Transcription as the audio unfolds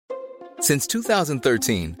Since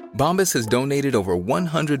 2013, Bombas has donated over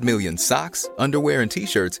 100 million socks, underwear, and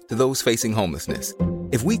T-shirts to those facing homelessness.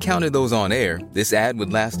 If we counted those on air, this ad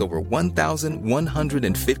would last over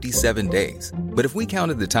 1,157 days. But if we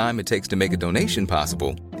counted the time it takes to make a donation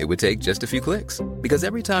possible, it would take just a few clicks. Because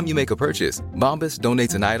every time you make a purchase, Bombas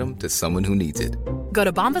donates an item to someone who needs it. Go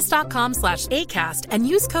to bombas.com/ACAST and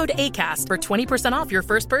use code ACAST for 20% off your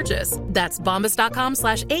first purchase. That's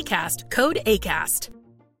bombas.com/ACAST, code ACAST.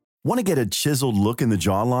 Want to get a chiseled look in the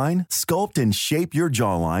jawline? Sculpt and shape your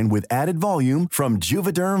jawline with added volume from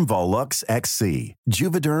Juvederm Volux XC.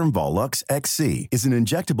 Juvederm Volux XC is an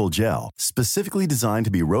injectable gel specifically designed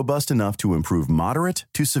to be robust enough to improve moderate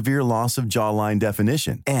to severe loss of jawline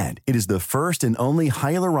definition. And it is the first and only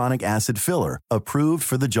hyaluronic acid filler approved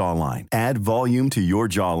for the jawline. Add volume to your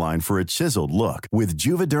jawline for a chiseled look with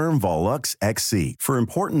Juvederm Volux XC. For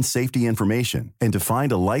important safety information and to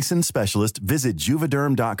find a licensed specialist, visit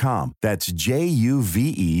Juvederm.com. That's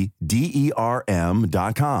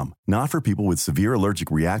Juvederm.com. Not for people with severe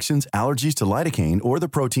allergic reactions, allergies to lidocaine, or the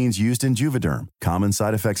proteins used in Juvederm. Common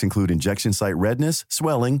side effects include injection site redness,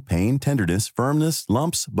 swelling, pain, tenderness, firmness,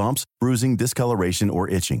 lumps, bumps, bruising, discoloration, or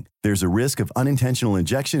itching. There's a risk of unintentional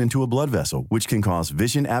injection into a blood vessel, which can cause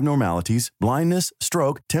vision abnormalities, blindness,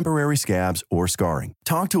 stroke, temporary scabs, or scarring.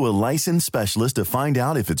 Talk to a licensed specialist to find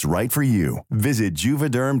out if it's right for you. Visit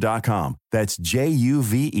Juvederm.com. That's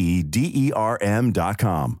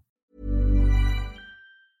Juvederm.com.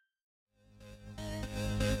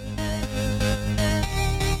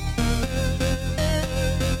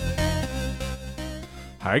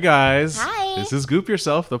 Hi, guys. Hi. This is Goop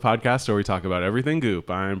Yourself, the podcast where we talk about everything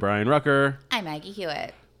Goop. I'm Brian Rucker. I'm Maggie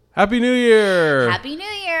Hewitt. Happy New Year! Happy New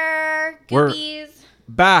Year, We're Goopies.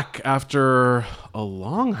 back after a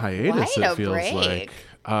long hiatus, Quite it a feels break. like.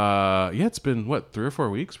 Yeah, it's been, 3 or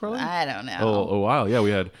 4 weeks, probably? I don't know. A while. Yeah,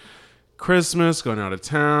 we had Christmas, going out of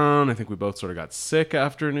town. I think we both sort of got sick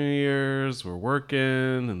after New Year's. We're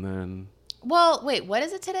working, and then... Well, wait, what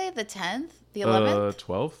is it today? The 10th? The 11th?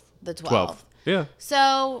 12th? The 12th. Yeah.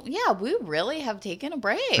 So, yeah, we really have taken a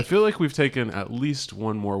break. I feel like we've taken at least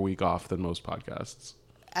one more week off than most podcasts.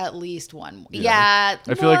 At least one. Yeah.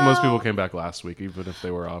 I feel like most people came back last week, even if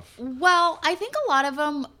they were off. Well, I think a lot of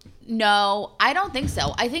them, no, I don't think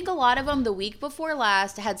so. I think a lot of them the week before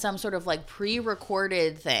last had some sort of like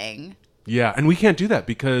pre-recorded thing. Yeah, and we can't do that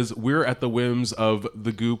because we're at the whims of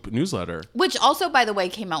the Goop newsletter. Which also, by the way,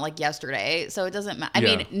 came out like yesterday, so it doesn't matter. I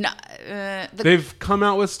mean, no, they've come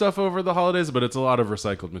out with stuff over the holidays, but it's a lot of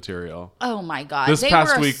recycled material. Oh my God. This they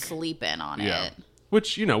past were week, sleeping on yeah. it.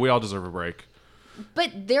 Which, we all deserve a break.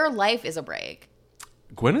 But their life is a break.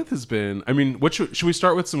 Gwyneth has been, what should we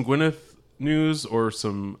start with, some Gwyneth news or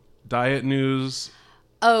some diet news?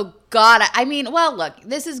 Oh, God. I mean, well, look,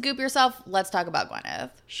 this is Goop Yourself. Let's talk about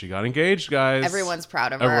Gwyneth. She got engaged, guys. Everyone's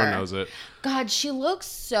proud of her. Everyone knows it. God, she looks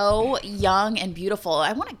so young and beautiful.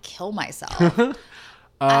 I want to kill myself.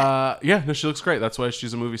 No, she looks great. That's why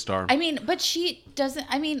she's a movie star. I mean, but she doesn't,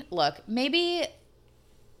 look, maybe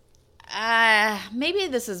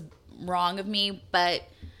this is wrong of me, but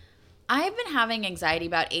I've been having anxiety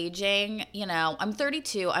about aging. I'm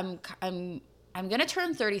 32. I'm going to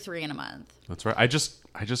turn 33 in a month. That's right. I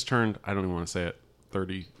just turned, I don't even want to say it,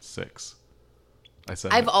 36. I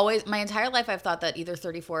said my entire life, I've thought that either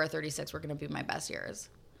 34 or 36 were going to be my best years.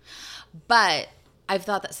 But I've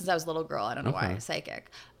thought that since I was a little girl. I don't know why. I'm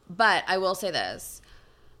psychic. But I will say this.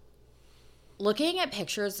 Looking at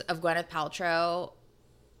pictures of Gwyneth Paltrow,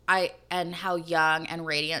 and how young and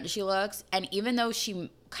radiant she looks, and even though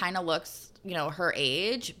she kind of looks, her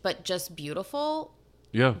age, but just beautiful.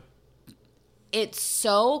 Yeah. It's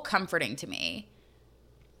so comforting to me.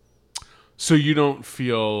 So you don't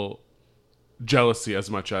feel jealousy as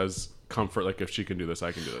much as comfort, like if she can do this,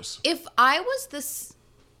 I can do this. If I was this...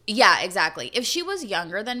 Yeah, exactly. If she was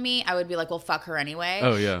younger than me, I would be like, well, fuck her anyway.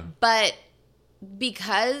 Oh, yeah. But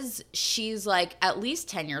because she's like at least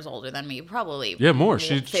 10 years older than me, probably. Yeah, more.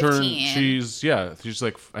 15. She's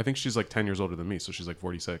like, I think she's like 10 years older than me, so she's like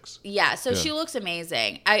 46. Yeah, so she looks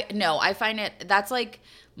amazing. I find it, that's like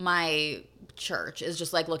my church, is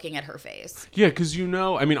just like looking at her face. Yeah, because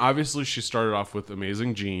obviously she started off with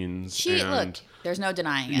amazing genes. Look, there's no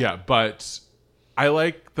denying it. Yeah, but I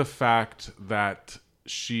like the fact that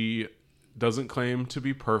she doesn't claim to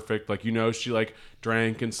be perfect. Like, she like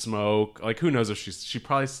drank and smoked. Like, who knows if she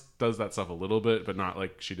probably does that stuff a little bit, but not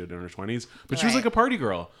like she did in her 20s. But she was like a party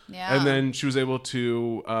girl. Yeah. And then she was able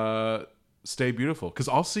to stay beautiful. Because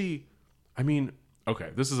I'll see,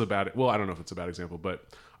 this is I don't know if it's a bad example, but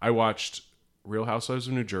I watched Real Housewives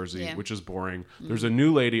of New Jersey, which is boring. There's a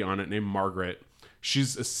new lady on it named Margaret.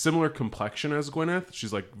 she's a similar complexion as Gwyneth.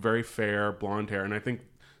 She's like very fair, blonde hair, and I think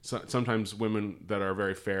sometimes women that are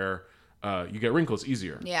very fair, you get wrinkles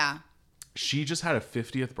easier. Yeah. She just had a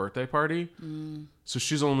 50th birthday party, so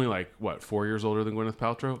she's only like 4 years older than Gwyneth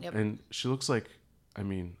Paltrow, and she looks like, I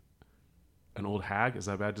mean, an old hag. Is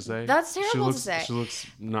that bad to say? That's terrible to say. She looks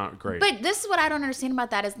not great. But this is what I don't understand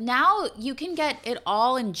about that is now you can get it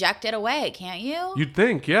all injected away, can't you? You'd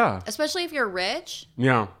think, yeah. Especially if you're rich.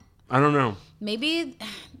 Yeah. I don't know. Maybe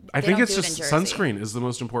I they think don't it's do it just in Jersey. sunscreen is the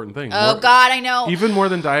most important thing. Oh, God, I know. Even more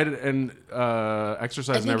than diet and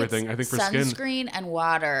exercise and everything. I think for skin. Sunscreen and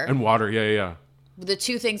water. And water, yeah. The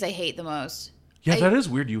two things I hate the most. Yeah, that is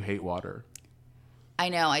weird. You hate water. I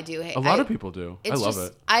know, I do hate. A lot of people do. I love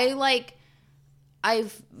it.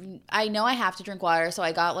 I know I have to drink water, so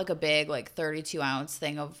I got like a big 32-ounce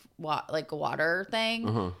thing of a water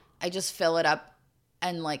thing. I just fill it up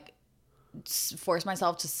and force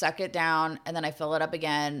myself to suck it down, and then I fill it up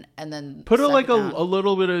again, and then put a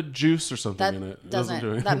little bit of juice or something in it.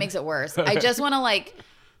 That makes it worse. I just want to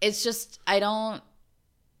it's just I don't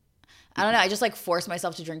know. I just force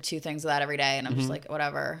myself to drink 2 things of that every day, and I'm just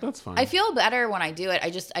whatever. That's fine. I feel better when I do it. I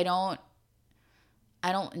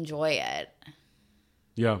don't enjoy it.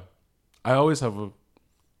 Yeah. I always have a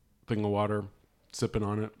thing of water, sipping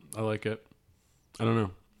on it. I like it. I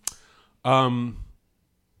don't know.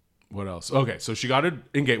 What else? Okay, so she got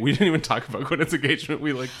engaged. We didn't even talk about Gwyneth's engagement.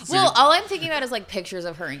 Well, all I'm thinking about is pictures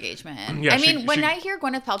of her engagement. Yeah, when I hear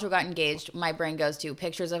Gwyneth Paltrow got engaged, my brain goes to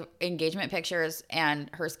pictures of engagement pictures and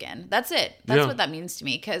her skin. That's it. That's what that means to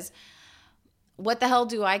me. Because what the hell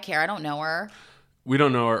do I care? I don't know her. We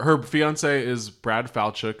don't know her. Her fiance is Brad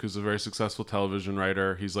Falchuk, who's a very successful television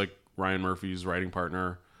writer. He's like Ryan Murphy's writing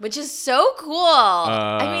partner. Which is so cool.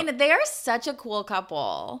 They are such a cool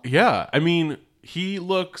couple. Yeah. He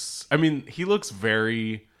looks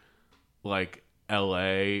very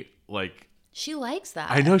LA, she likes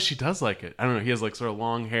that. I know she does like it. I don't know. He has sort of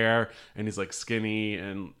long hair and he's skinny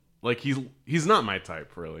and he's not my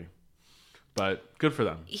type really. But good for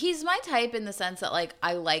them. He's my type in the sense that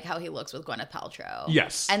I like how he looks with Gwyneth Paltrow.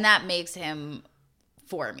 Yes. And that makes him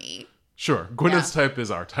for me. Sure. Gwyneth's type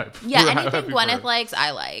is our type. Yeah, anything Gwyneth likes,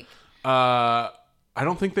 I like. I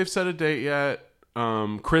don't think they've set a date yet.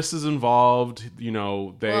 Chris is involved.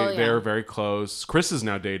 They're very close. Chris is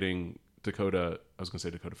now dating Dakota. I was going to say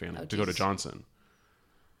Dakota Fanning. Dakota Johnson.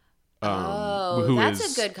 Who that's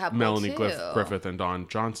is a good couple Melanie Griffith and Dawn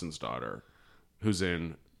Johnson's daughter, who's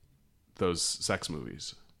in those sex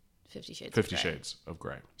movies. 50 Shades of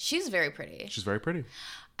Grey. She's very pretty.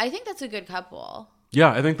 I think that's a good couple.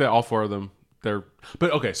 Yeah, I think that all 4 of them.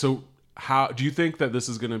 But okay, so how do you think that this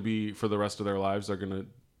is going to be for the rest of their lives? They're going to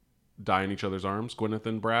die in each other's arms, Gwyneth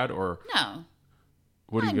and Brad, or no?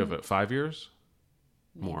 What do you give it? 5 years?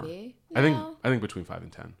 More. Maybe. No. I think between 5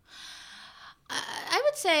 and 10. I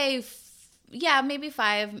would say, maybe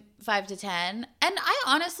 5 to 10. And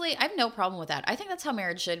I have no problem with that. I think that's how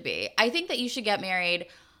marriage should be. I think that you should get married.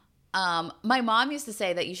 My mom used to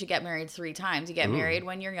say that you should get married 3 times. You get married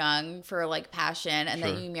when you're young for passion, and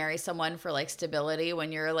then you marry someone for stability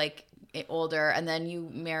when you're older, and then you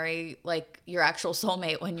marry your actual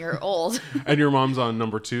soulmate when you're old. And your mom's on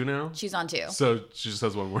number 2 now? She's on 2. So she just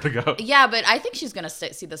has 1 more to go. Yeah, but I think she's going to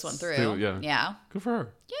see this one through. Yeah. Good for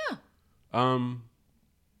her. Yeah.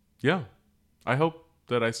 Yeah. I hope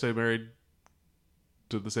that I stay married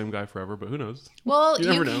to the same guy forever, but who knows? Well, you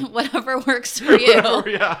never know. Whatever works for you.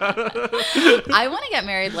 I want to get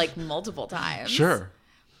married multiple times. Sure.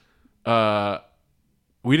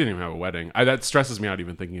 We didn't even have a wedding. That stresses me out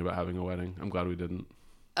even thinking about having a wedding. I'm glad we didn't.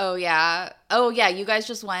 Oh yeah. You guys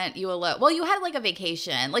just went. Well, you had a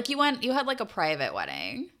vacation. You had a private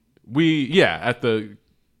wedding. At the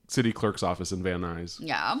city clerk's office in Van Nuys.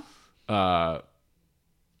 Yeah.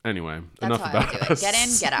 Anyway, that's enough about us. Get in,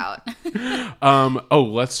 get out.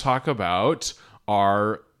 Let's talk about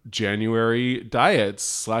our January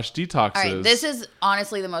diets / detoxes. All right, this is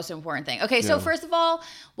honestly the most important thing. Okay, so first of all,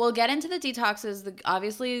 we'll get into the detoxes.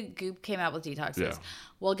 Obviously, Goop came out with detoxes. Yeah.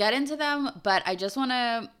 We'll get into them, but I just want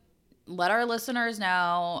to let our listeners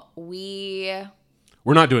know we're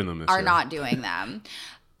not doing them this year. Are not doing them.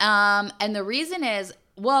 And the reason is,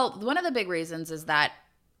 one of the big reasons is that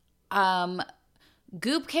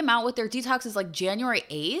Goop came out with their detoxes January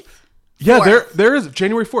 8th. Yeah, there is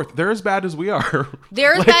January 4th. They're as bad as we are.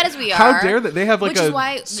 They're as bad as we are. How dare that? They have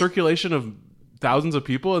a circulation of thousands of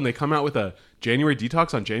people, and they come out with a January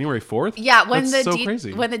detox on January 4th? Yeah, when That's the so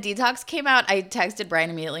crazy. when the detox came out, I texted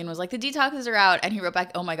Brian immediately and was like, "The detoxes are out," and he wrote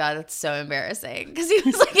back, "Oh my god, that's so embarrassing," because he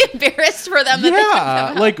was like embarrassed for them. That they couldn't come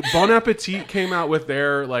out. Like Bon Appetit came out with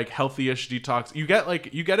their like healthy-ish detox. You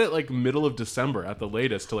get it like middle of December at the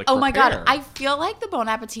latest to like. Oh my prepare. god, I feel like the Bon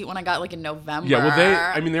Appetit one I got like in November. Yeah, well,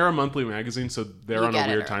 they're a monthly magazine, so they're You on a get it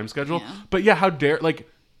weird early, time schedule. yeah. But yeah, how dare like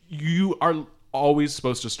you are always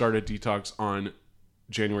supposed to start a detox on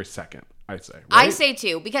January 2nd. I'd say. Right? I say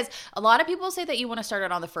too, because a lot of people say that you want to start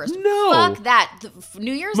it on the 1st. No. Fuck that.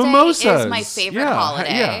 New Year's Mimosas. Day is my favorite Yeah,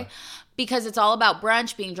 holiday. yeah. Because it's all about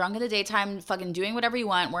brunch, being drunk in the daytime, fucking doing whatever you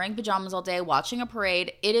want, wearing pajamas all day, watching a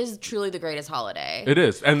parade. It is truly the greatest holiday. It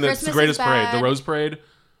is, and it's the Christmas greatest is parade. bad. The Rose Parade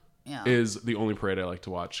Yeah. is the only parade I like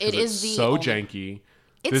to watch. 'Cause It is it's the so only- janky.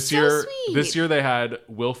 It's this so year, sweet. This year they had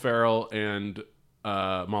Will Ferrell and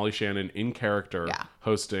Molly Shannon in character Yeah.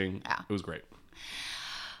 hosting. Yeah. It was great.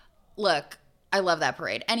 Look, I love that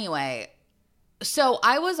parade. Anyway, so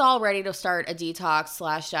I was all ready to start a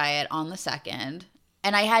detox/diet on the 2nd,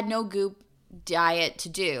 and I had no Goop diet to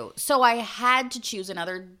do. So I had to choose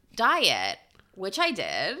another diet, which I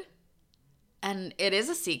did. And it is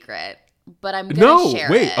a secret, but I'm going to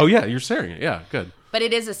share it. Oh yeah, you're sharing it. Yeah, good. But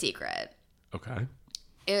it is a secret. Okay.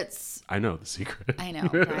 It's, I know the secret. I know,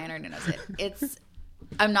 Brian already knows it.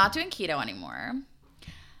 I'm not doing keto anymore.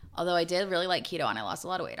 Although I did really like keto and I lost a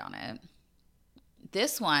lot of weight on it.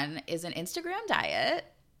 This one is an Instagram diet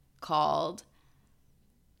called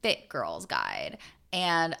Fit Girls Guide.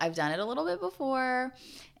 And I've done it a little bit before.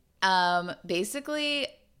 Basically,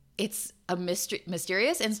 it's a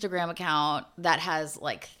mysterious Instagram account that has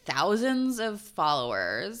like thousands of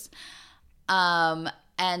followers.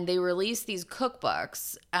 And they release these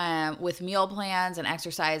cookbooks with meal plans and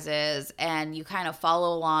exercises. And you kind of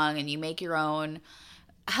follow along and you make your own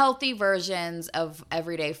healthy versions of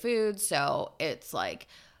everyday foods. So it's like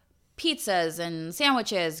pizzas and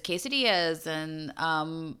sandwiches, quesadillas,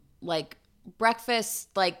 and like breakfast,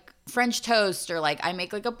 like French toast, or like I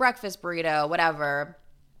make like a breakfast burrito, whatever.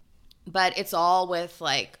 But it's all with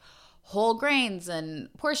like whole grains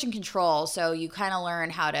and portion control. So you kind of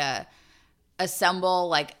learn how to assemble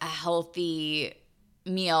like a healthy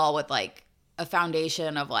meal with like a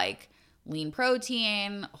foundation of like lean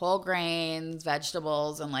protein, whole grains,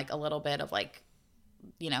 vegetables, and like a little bit of like,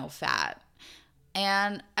 fat.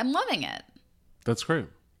 And I'm loving it. That's great.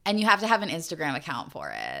 And you have to have an Instagram account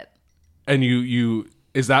for it. And you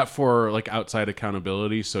is that for like outside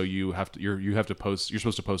accountability? So you have to post. You're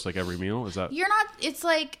supposed to post like every meal. Is that? You're not. It's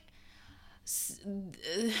like.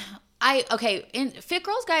 Fit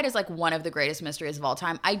Girls Guide is like one of the greatest mysteries of all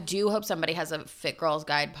time. I do hope somebody has a Fit Girls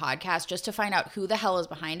Guide podcast just to find out who the hell is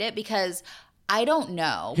behind it, because I don't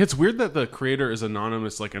know. Yeah, it's weird that the creator is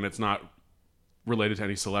anonymous, like, and it's not related to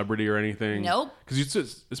any celebrity or anything. Nope. Because you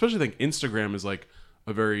especially think Instagram is like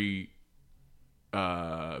a very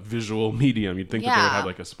visual medium. You'd think that they would have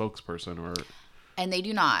like a spokesperson or. And they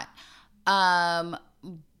do not.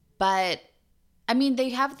 But. I mean, they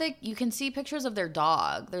have you can see pictures of their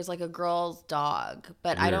dog. There's like a girl's dog,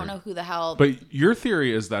 but I don't know who the hell. But your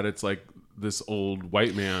theory is that it's like this old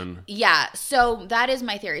white man. Yeah. So that is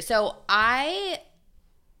my theory. So I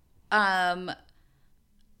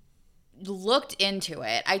looked into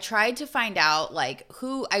it. I tried to find out like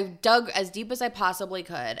who. I dug as deep as I possibly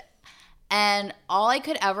could. And all I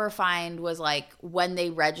could ever find was like when they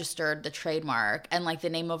registered the trademark and like the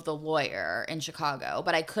name of the lawyer in Chicago,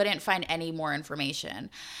 but I couldn't find any more information.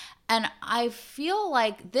 And I feel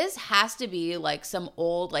like this has to be like some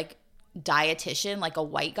old like dietitian, like a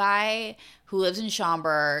white guy who lives in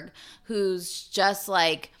Schaumburg, who's just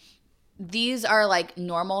like, these are like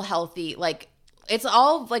normal, healthy, like it's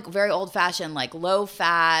all like very old fashioned, like low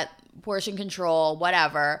fat, portion control,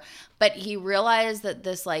 whatever. But he realized that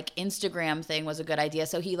this like Instagram thing was a good idea.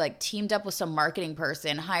 So he like teamed up with some marketing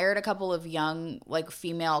person, hired a couple of young like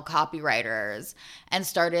female copywriters, and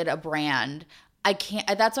started a brand.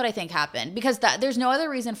 That's what I think happened, because there's no other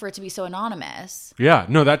reason for it to be so anonymous. Yeah,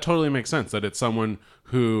 no, that totally makes sense. That it's someone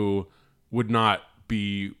who would not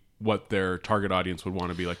be what their target audience would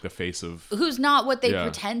want to be, like the face of. Who's not what they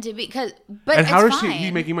pretend to be. But and how it's is fine.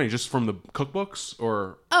 he making money? Just from the cookbooks,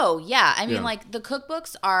 or? Oh yeah, I mean like the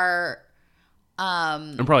cookbooks are.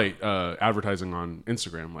 And probably advertising on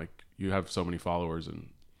Instagram. Like you have so many followers and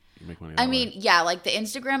you make money. I mean, yeah, like the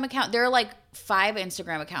Instagram account. There are like 5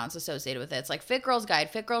 Instagram accounts associated with it. It's like Fit Girls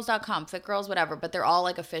Guide, FitGirls.com, Fit Girls, whatever. But they're all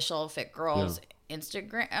like official Fit Girls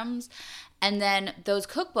Instagrams. And then those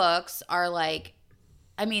cookbooks are like,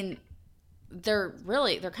 I mean, they're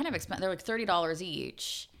kind of expensive. They're like $30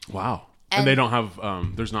 each. Wow. And they don't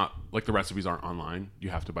have, there's not, like the recipes aren't online. You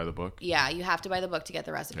have to buy the book. Yeah, you have to buy the book to get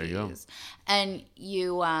the recipes. There you go. And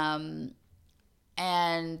you, and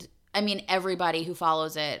I mean, everybody who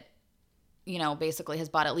follows it, you know, basically has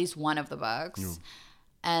bought at least one of the books. Yeah.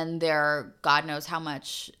 And they're, God knows how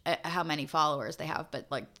many followers they have, but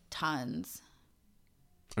like tons.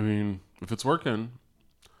 I mean, if it's working,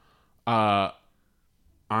 I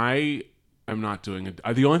am not doing it.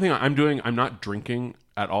 The only thing I'm doing, I'm not drinking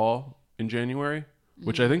at all in January,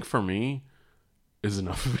 which I think for me is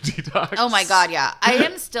enough of a detox. Oh my God, yeah. I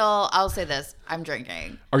am still, I'll say this, I'm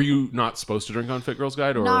drinking. Are you not supposed to drink on Fit Girls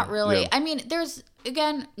Guide? Or not really. Yeah. I mean, there's,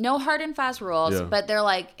 again, no hard and fast rules, but they're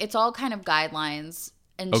like, it's all kind of guidelines.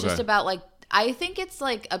 And it's just about like, I think it's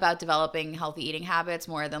like about developing healthy eating habits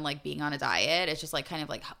more than like being on a diet. It's just like kind of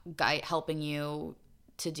like helping you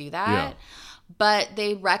to do that. Yeah. But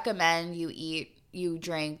they recommend you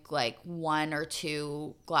drink like 1 or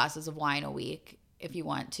 2 glasses of wine a week if you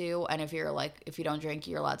want to. And if you don't drink,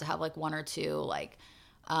 you're allowed to have like 1 or 2 like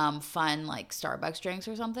fun like Starbucks drinks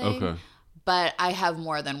or something. Okay. But I have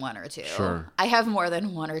more than 1 or 2. Sure. I have more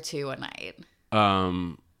than 1 or 2 a night.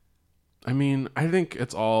 I mean, I think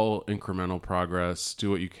it's all incremental progress.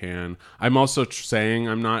 Do what you can. I'm also saying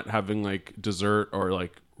I'm not having like dessert or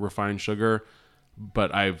like refined sugar,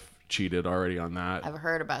 but I've cheated already on that. I've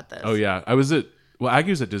heard about this. Oh yeah.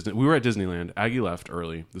 Aggie was at Disney. We were at Disneyland. Aggie left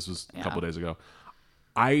early. This was a couple days ago.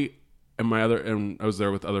 I was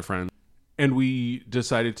there with other friends, and we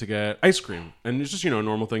decided to get ice cream. And it's just, you know, a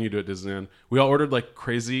normal thing you do at Disneyland. We all ordered like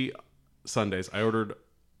crazy sundaes. I ordered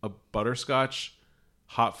a butterscotch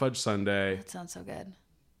hot fudge sundae. That sounds so good.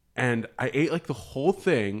 And I ate like the whole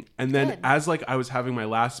thing. And then as like I was having my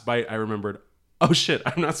last bite, I remembered, oh shit,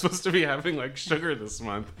 I'm not supposed to be having like sugar this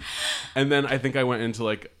month. And then I think I went into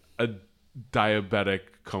like a diabetic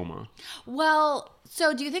coma. Well,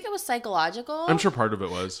 so do you think it was psychological? I'm sure part of it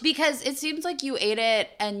was. Because it seems like you ate it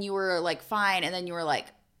and you were like fine. And then you were like,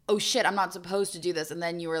 oh shit, I'm not supposed to do this. And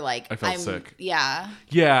then you were like, I felt sick. Yeah.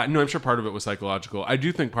 Yeah. No, I'm sure part of it was psychological. I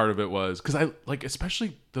do think part of it was because I like,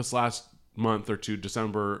 especially this last month or two,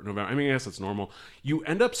 December, November. I mean, I guess it's normal. You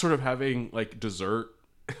end up sort of having like dessert,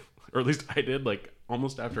 or at least I did, like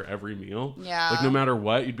almost after every meal. Yeah. Like no matter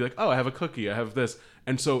what, you'd be like, oh, I have a cookie, I have this.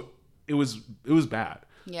 And so it was bad.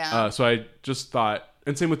 Yeah. So I just thought,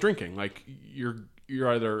 and same with drinking, like you're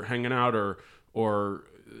either hanging out or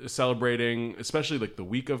celebrating, especially like the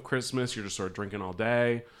week of Christmas, you're just sort of drinking all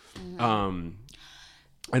day. Mm-hmm.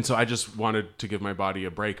 And so I just wanted to give my body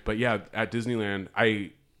a break. But yeah, at Disneyland,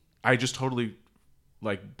 I just totally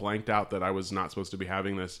like blanked out that I was not supposed to be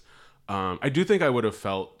having this. I do think I would have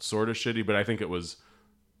felt sort of shitty, but I think it was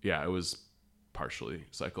partially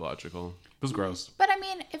psychological. It was gross. But I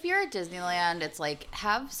mean, if you're at Disneyland, it's like,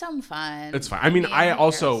 have some fun. It's fine. I mean, I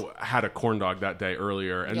also had a corn dog that day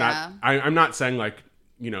earlier, and that I'm not saying like,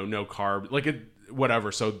 you know, no carb, like it,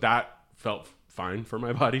 whatever. So that felt fine for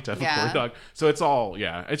my body to have a corn dog. So it's all,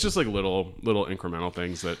 it's just like little incremental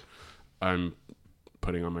things that I'm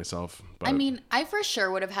putting on myself. But I mean, I for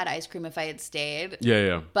sure would have had ice cream if I had stayed.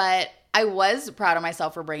 Yeah. But I was proud of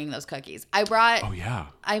myself for bringing those cookies. I brought. Oh yeah.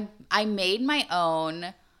 I made my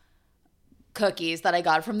own cookies that I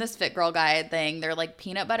got from this Fit Girl Guide thing. They're like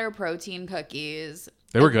peanut butter protein cookies.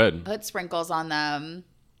 They were good. Put sprinkles on them.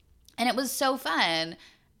 And it was so fun.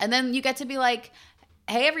 And then you get to be like,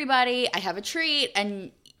 hey, everybody, I have a treat.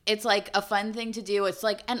 And it's like a fun thing to do. It's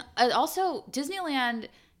like, and also Disneyland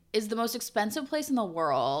is the most expensive place in the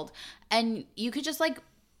world. And you could just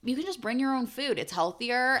bring your own food. It's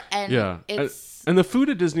healthier. And it's. And the food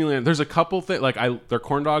at Disneyland, there's a couple things, like their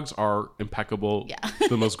corn dogs are impeccable. Yeah.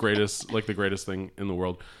 The most greatest, like the greatest thing in the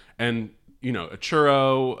world. And, you know, a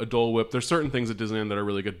churro, a Dole Whip. There's certain things at Disneyland that are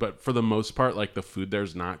really good, but for the most part, like the food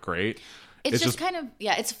there's not great. It's just kind of,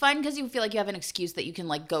 it's fun because you feel like you have an excuse that you can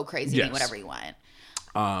like go crazy and eat whatever you want.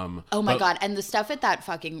 Oh my God. And the stuff at that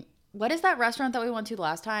fucking, what is that restaurant that we went to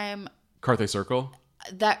last time? Carthay Circle?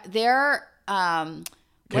 Their, what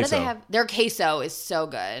do they have? Their queso is so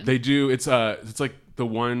good. They do. It's like the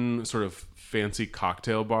one sort of fancy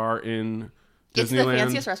cocktail bar in Disneyland. It's the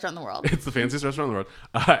fanciest restaurant in the world. It's the fanciest restaurant in the world.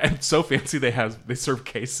 And so fancy they serve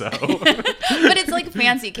queso. But it's like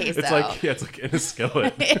fancy queso. It's like in a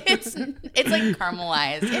skillet. it's like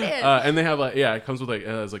caramelized. It is. And they have it comes with it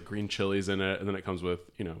has like green chilies in it, and then it comes with,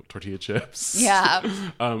 you know, tortilla chips. Yeah.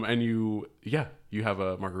 And you have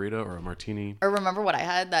a margarita or a martini. Or remember what I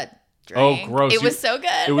had that drink? Oh, gross. It was so good.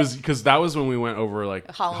 It was because that was when we went over like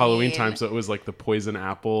Halloween time, so it was like the poison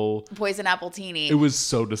apple teeny. It was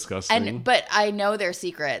so disgusting. But I know their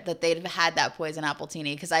secret that they've had that poison apple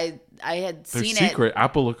teeny because I had Their seen secret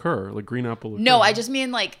apple liqueur, like green apple liqueur. No, I just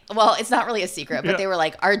mean like, well, it's not really a secret, but Yeah. they were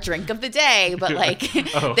like our drink of the day. But like,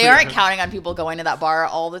 Oh, they aren't counting on people going to that bar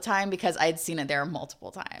all the time because I'd seen it there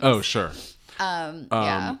multiple times. Oh, sure.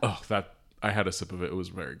 Yeah. Oh, that I had a sip of it. It was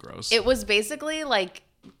very gross. It was basically like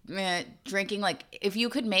drinking like if you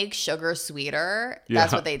could make sugar sweeter,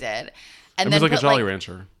 that's Yeah. what they did. it And was then like a put, Jolly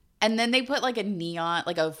Rancher. And then they put like a neon,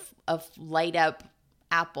 like a light up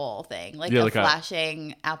apple thing, like Yeah, a like a-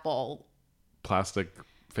 flashing apple. Plastic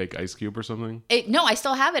fake ice cube or something. No, I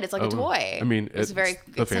still have it. It's like a Oh, toy. I mean, it's very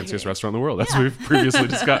the fanciest exciting. restaurant in the world. That's what we've previously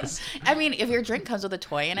discussed. I mean, if your drink comes with a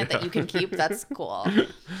toy in it that you can keep, that's cool.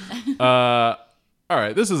 All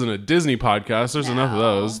right, this isn't a Disney podcast. There's enough of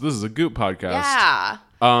those. This is a Goop podcast. Yeah.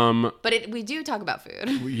 But we do talk about food.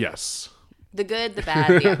 Yes. The good, the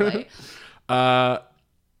bad, the ugly.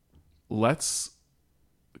 Let's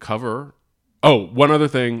cover. Oh, one other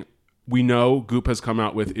thing. We know Goop has come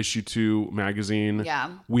out with issue 2 magazine. Yeah.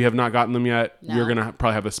 We have not gotten them yet. No. We're gonna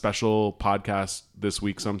probably have a special podcast this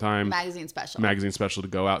week sometime. Magazine special. Magazine special to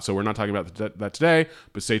go out. So we're not talking about that today,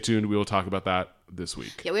 but stay tuned. We will talk about that this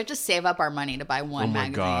week. Yeah, we have to save up our money to buy one Oh my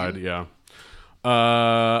magazine. God,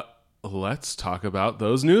 yeah. Let's talk about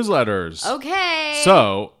those newsletters. Okay.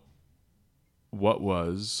 So, what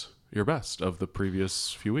was your best of the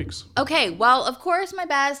previous few weeks? Okay, well, of course, my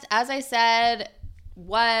best, as I said,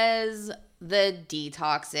 was the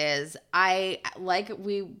detoxes.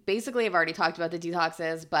 We basically have already talked about the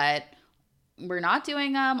detoxes, but we're not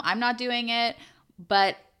doing them. I'm not doing it,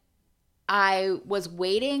 but I was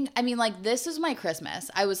waiting. I mean, like, this is my Christmas.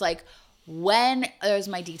 I was like, when is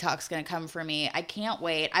my detox going to come for me? I can't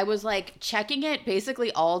wait. I was like checking it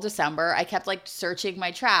basically all December. I kept like searching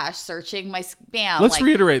my trash, searching my spam. Let's like,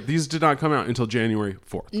 reiterate, these did not come out until January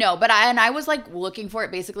 4th. No, but I was like looking for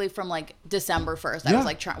it basically from like December 1st. I Yeah. was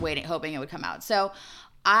like waiting, hoping it would come out. So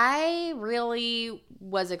I really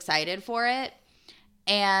was excited for it.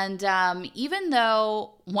 And even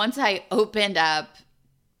though once I opened up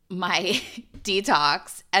my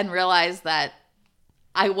detox and realized that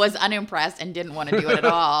I was unimpressed and didn't want to do it at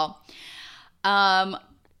all,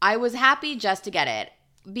 I was happy just to get it.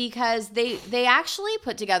 Because they actually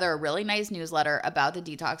put together a really nice newsletter about the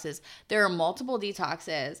detoxes. There are multiple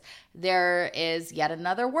detoxes. There is yet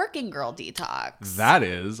another working girl detox. That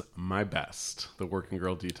is my best. The Working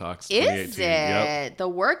Girl Detox 2018. Is it? Yep. The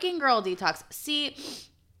working girl detox. See,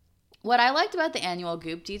 what I liked about the annual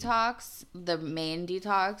Goop detox, the main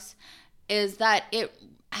detox, is that it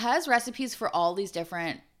has recipes for all these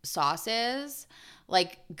different sauces,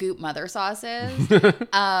 like Goop mother sauces,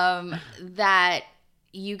 that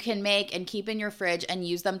you can make and keep in your fridge and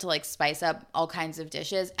use them to like spice up all kinds of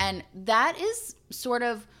dishes. And that is sort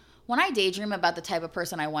of when I daydream about the type of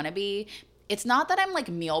person I want to be. It's not that I'm like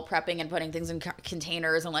meal prepping and putting things in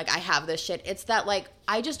containers and like I have this shit. It's that like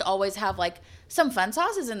I just always have like some fun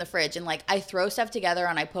sauces in the fridge and like I throw stuff together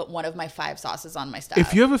and I put one of my 5 sauces on my stuff.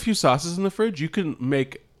 If you have a few sauces in the fridge, you can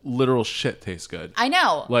make literal shit taste good. I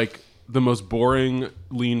know. Like the most boring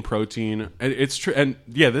lean protein. And it's true. And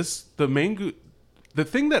yeah, the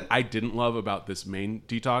thing that I didn't love about this main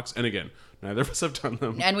detox, and again, neither of us have done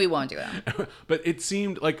them, And we won't do them. but it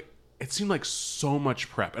seemed like so much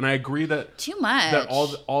prep. And I agree that Too much. that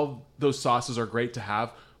all those sauces are great to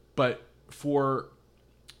have, but for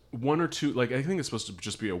one or two, like I think it's supposed to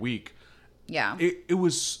just be a week. Yeah. It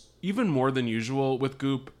was even more than usual with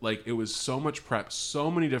Goop. Like it was so much prep, so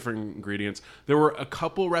many different ingredients. There were a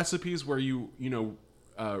couple recipes where you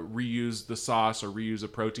reuse the sauce or reuse a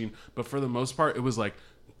protein, but for the most part, it was like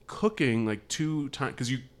cooking like 2 times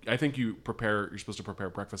because I think you're supposed to prepare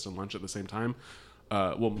breakfast and lunch at the same time.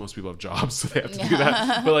 Well, most people have jobs, so they have to do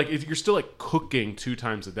that. But like, if you're still like cooking 2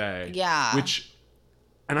 times a day, Yeah.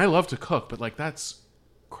 And I love to cook, but like that's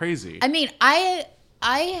crazy. I mean, I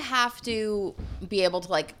have to be able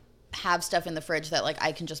to like have stuff in the fridge that like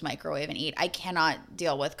I can just microwave and eat. I cannot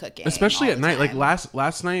deal with cooking, Especially all at the night. Like time.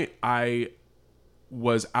 last night, I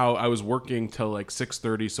was out. I was working till like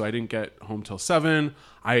 6:30, so I didn't get home till 7.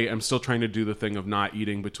 I am still trying to do the thing of not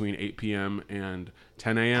eating between 8 p.m. and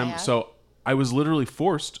 10 a.m. Yeah. So I was literally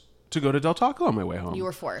forced to go to Del Taco on my way home. You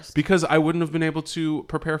were forced. Because I wouldn't have been able to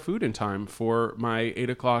prepare food in time for my 8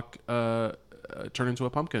 o'clock turn into a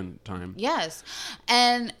pumpkin time. Yes,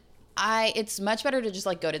 and it's much better to just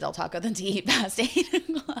like go to Del Taco than to eat past 8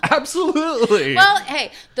 o'clock. Absolutely. Well,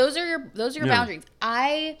 hey, those are your Yeah. boundaries.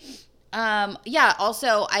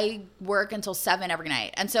 Also I work until 7 every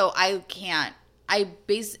night. And so I cannot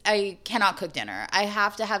cook dinner. I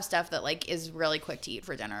have to have stuff that like is really quick to eat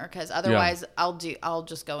for dinner because otherwise I'll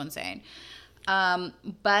just go insane. And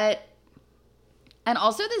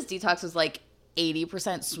also this detox was like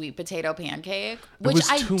 80% sweet potato pancake, It which was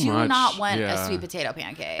I too do much. not want Yeah. a sweet potato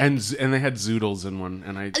pancake. And they had zoodles in one,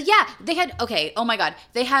 and I Yeah, they had, okay, oh my God.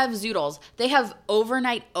 They have zoodles. They have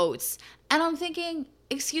overnight oats. And I'm thinking,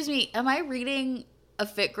 excuse me, am I reading a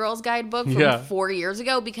Fit Girls guidebook from 4 years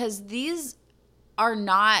ago? Because these are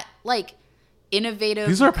not like innovative.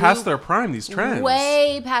 these are past their prime. These trends,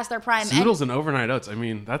 way past their prime. zoodles and overnight oats. I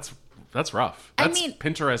mean, that's rough. I That's mean-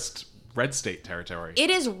 Pinterest red state territory. It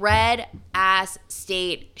is red ass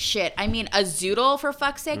state shit. I mean, a zoodle for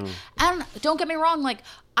fuck's sake. And don't get me wrong, like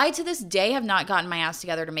I to this day have not gotten my ass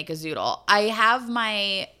together to make a zoodle. I have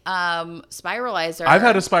my spiralizer. I've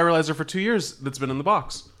had a spiralizer for 2 years that's been in the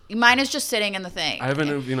box. Mine is just sitting in the thing. I haven't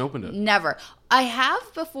even opened it. Never. I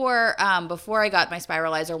have before I got my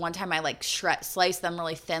spiralizer. One time I like sliced them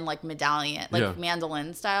really thin, like medallion, like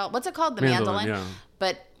mandolin style. What's it called? The mandolin. Yeah.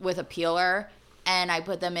 But with a peeler. And I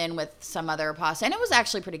put them in with some other pasta. And it was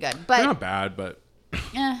actually pretty good. But They're not bad, but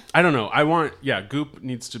eh. I don't know. Goop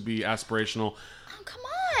needs to be aspirational. Oh, come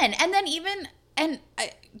on. And then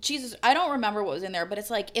Jesus, I don't remember what was in there, but it's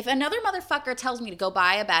like if another motherfucker tells me to go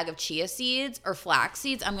buy a bag of chia seeds or flax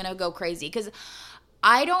seeds, I'm going to go crazy because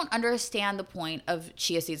I don't understand the point of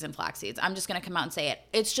chia seeds and flax seeds. I'm just going to come out and say it.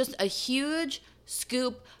 It's just a huge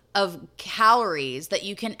scoop of calories that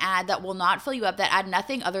you can add that will not fill you up, that add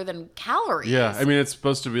nothing other than calories. Yeah, I mean, it's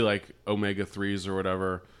supposed to be like omega-3s or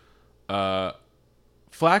whatever.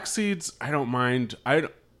 Flax seeds, I don't mind.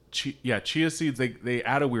 Chia seeds, they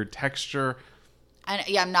add a weird texture. And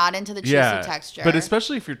yeah, I'm not into the chia seed texture. But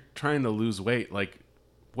especially if you're trying to lose weight, like,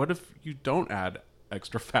 what if you don't add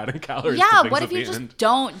extra fat and calories? to Yeah, things what at if you the just end?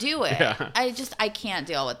 don't do it? Yeah. I can't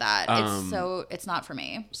deal with that. It's not for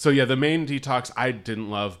me. So yeah, the main detox I didn't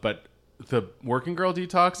love, but the working girl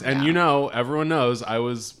detox, and everyone knows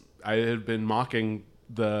I had been mocking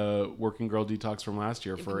the working girl detox from last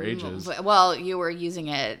year for ages. Well, you were using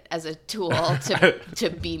it as a tool to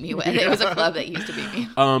beat me with. It was a club that used to beat me.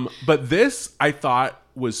 But this I thought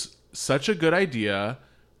was such a good idea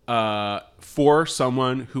for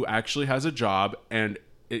someone who actually has a job, and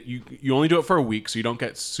you only do it for a week, so you don't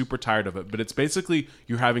get super tired of it. But it's basically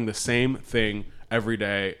you're having the same thing every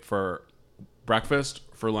day for breakfast,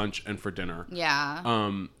 for lunch, and for dinner.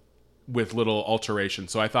 Yeah. With little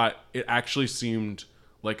alterations. So I thought it actually seemed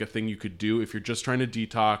like a thing you could do if you're just trying to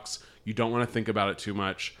detox. You don't want to think about it too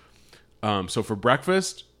much. So for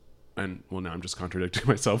breakfast, and well, now I'm just contradicting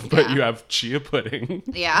myself, but you have chia pudding.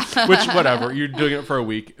 Yeah. Which, whatever. You're doing it for a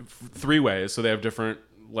week, 3 ways. So they have different,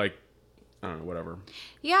 like, I don't know, whatever.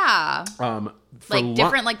 Yeah. Like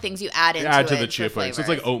different like things you add into add to it the chia for pudding. So it's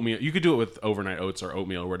like oatmeal. You could do it with overnight oats or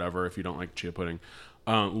oatmeal or whatever if you don't like chia pudding.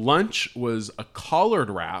 Lunch was a collard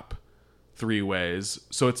wrap, 3 ways.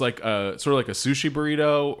 So it's like a sort of like a sushi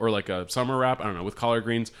burrito or like a summer wrap. I don't know, with collard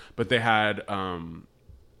greens. But they had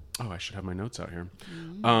I should have my notes out here.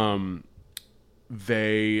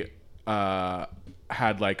 They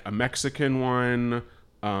had like a Mexican one,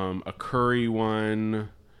 a curry one,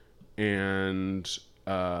 and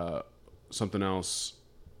something else.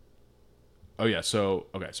 Oh yeah, so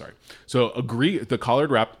okay, sorry. So the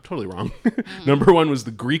collard wrap, totally wrong. Number 1 was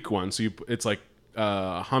the Greek one. So it's like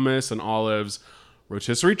hummus and olives,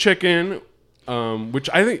 rotisserie chicken, which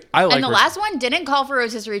I think I like. And the last one didn't call for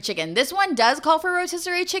rotisserie chicken. This one does call for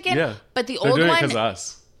rotisserie chicken. Yeah, but the they're old doing one, it 'cause of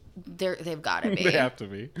us. They've got to be. They have to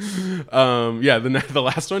be. The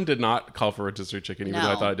last one did not call for rotisserie chicken, even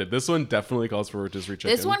though I thought it did. This one definitely calls for rotisserie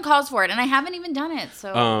chicken. This one calls for it, and I haven't even done it.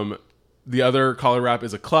 So the other collard wrap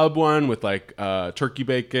is a club one with like turkey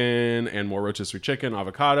bacon and more rotisserie chicken,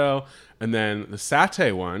 avocado, and then the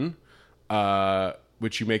satay one,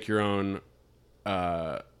 which you make your own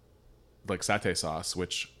like satay sauce,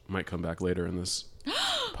 which might come back later in this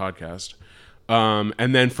podcast.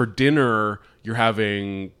 And then for dinner, you're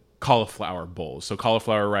having cauliflower bowls. So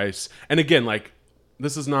cauliflower rice. And again, like,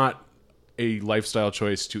 this is not a lifestyle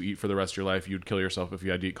choice to eat for the rest of your life. You'd kill yourself if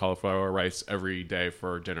you had to eat cauliflower rice every day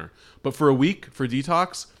for dinner. But for a week, for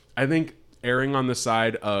detox, I think erring on the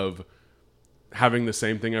side of having the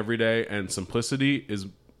same thing every day and simplicity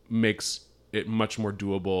makes it much more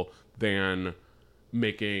doable than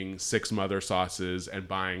making 6 mother sauces and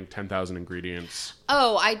buying 10,000 ingredients.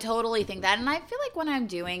 Oh, I totally think that. And I feel like when I'm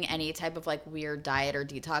doing any type of like weird diet or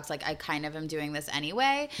detox, like I kind of am doing this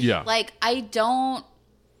anyway. Yeah. Like I don't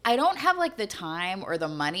have like the time or the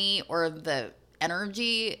money or the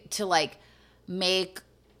energy to like make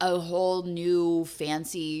a whole new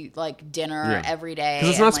fancy like dinner every day. Because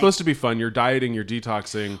it's not supposed to be fun. You're dieting, you're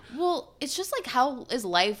detoxing. Well, it's just like, how is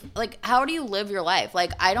life? Like, how do you live your life?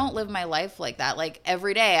 Like, I don't live my life like that. Like,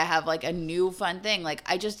 every day I have like a new fun thing. Like,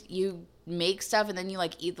 you make stuff and then you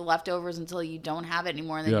like eat the leftovers until you don't have it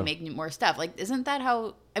anymore and then you make more stuff. Like, isn't that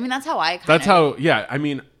how, I mean, that's how I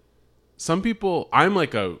mean, some people, I'm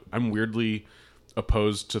weirdly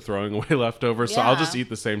opposed to throwing away leftovers. So I'll just eat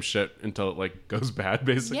the same shit until it like goes bad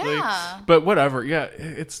basically. Yeah. But whatever. Yeah.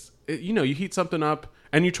 You know, you heat something up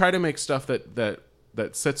and you try to make stuff that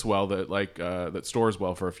sits well, that like, that stores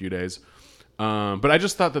well for a few days. But I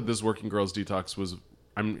just thought that this Working Girls Detox was,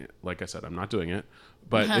 like I said, I'm not doing it,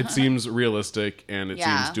 but it seems realistic and it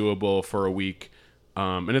seems doable for a week.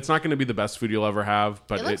 And it's not going to be the best food you'll ever have,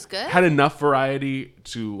 but it had enough variety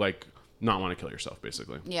to like not want to kill yourself,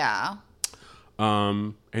 basically. Yeah.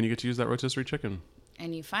 And you get to use that rotisserie chicken.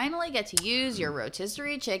 And you finally get to use your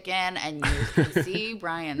rotisserie chicken, and you can see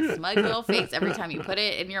Brian's smug little face every time you put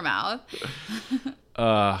it in your mouth.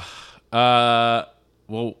 Well,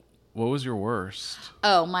 what was your worst?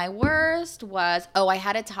 Oh, my worst was, I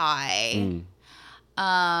had a tie.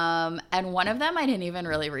 And one of them I didn't even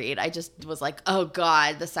really read. I just was like, oh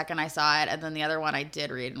God, the second I saw it. And then the other one I did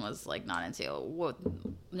read and was like not into.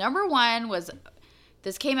 Number one was,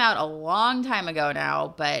 this came out a long time ago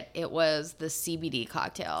now, but it was the CBD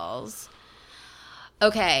cocktails.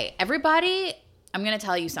 Okay, everybody, I'm going to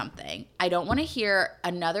tell you something. I don't want to hear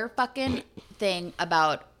another fucking thing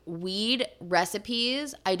about weed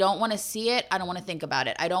recipes. I don't want to see it. I don't want to think about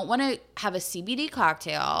it. I don't want to have a CBD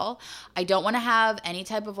cocktail. I don't want to have any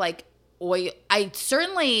type of like oil. I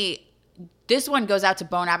certainly, this one goes out to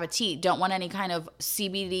Bon Appetit. Don't want any kind of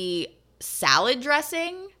CBD salad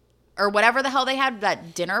dressing or whatever the hell they had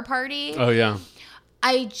that dinner party. Oh yeah.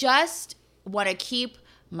 I just want to keep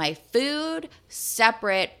my food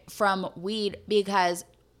separate from weed because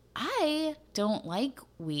I don't like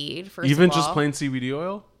weed. First Even of all, just plain CBD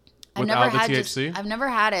oil without the THC. I've never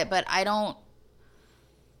had it, but I don't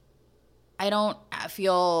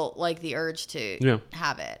feel like the urge to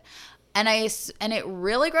have it. And it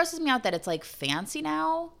really grosses me out that it's like fancy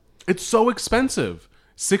now. It's so expensive.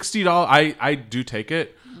 $60. I do take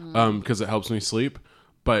it because it helps me sleep,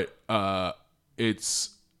 but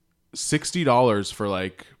it's $60 for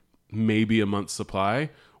like maybe a month's supply.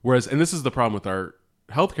 Whereas, and this is the problem with our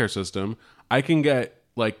healthcare system, I can get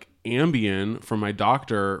like Ambien from my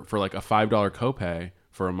doctor for like a $5 copay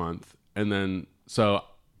for a month. And then, so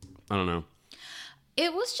I don't know.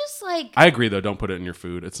 It was just like, I agree though. Don't put it in your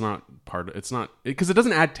food. It's not because it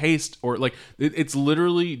doesn't add taste or like it's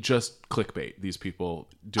literally just clickbait. These people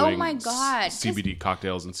doing CBD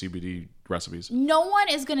cocktails and CBD recipes. No one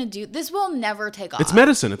is going to do this. Will never take off. It's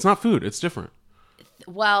medicine. It's not food. It's different.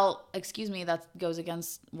 Well, excuse me, that goes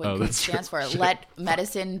against what it stands for. Let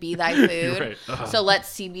medicine be thy food. Right. So let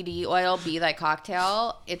CBD oil be thy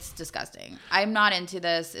cocktail. It's disgusting. I'm not into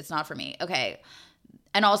this. It's not for me. Okay.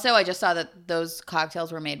 And also, I just saw that those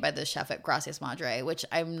cocktails were made by the chef at Gracias Madre, which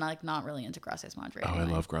I'm like not really into Gracias Madre. Oh, anyway.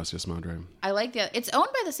 I love Gracias Madre. I like it's owned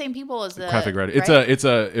by the same people as the Cafe Greta. Right? It's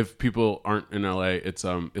a if people aren't in LA, it's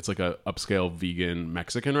like a upscale vegan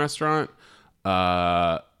Mexican restaurant.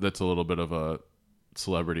 That's a little bit of a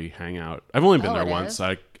celebrity hangout. I've only been there once.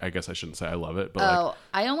 So I guess I shouldn't say I love it, but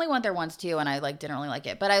I only went there once too, and I like didn't really like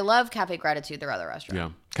it. But I love Cafe Gratitude, their other restaurant. Yeah,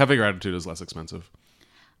 Cafe Gratitude is less expensive.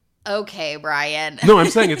 Okay, Brian. No,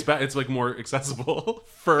 I'm saying it's it's like more accessible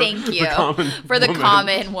for the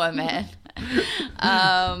common woman.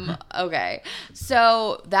 Okay,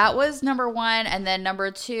 so that was number one, and then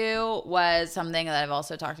number two was something that I've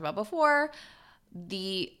also talked about before,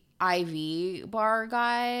 the IV bar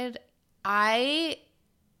guide. I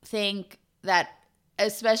think that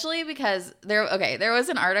especially because there was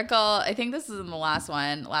an article, I think this is in the last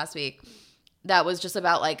week, that was just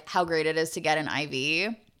about like how great it is to get an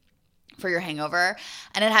IV for your hangover.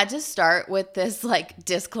 And it had to start with this like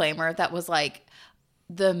disclaimer that was like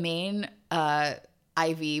the main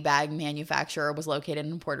IV bag manufacturer was located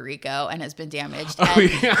in Puerto Rico and has been damaged. And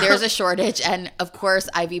there's a shortage. And of course,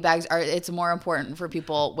 IV bags it's more important for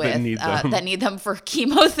people that need them for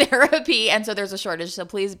chemotherapy. And so there's a shortage. So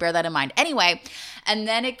please bear that in mind. Anyway, and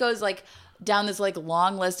then it goes like down this like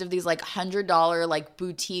long list of these like $100 like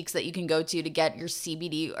boutiques that you can go to get your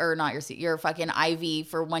CBD or not your fucking IV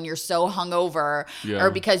for when you're so hungover or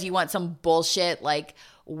because you want some bullshit like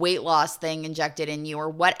weight loss thing injected in you or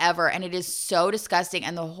whatever. And it is so disgusting.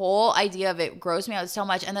 And the whole idea of it grossed me out so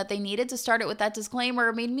much. And that they needed to start it with that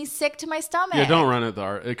disclaimer made me sick to my stomach. Yeah, don't run it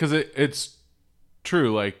though, because it's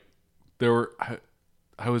true. Like I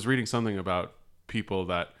was reading something about people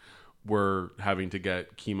that were having to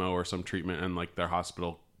get chemo or some treatment and like their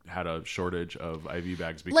hospital had a shortage of IV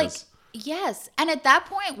bags because yes. And at that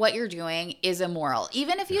point, what you're doing is immoral.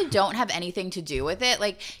 Even if you don't have anything to do with it,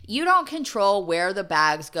 like you don't control where the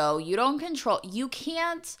bags go. You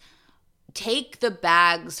can't take the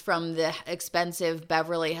bags from the expensive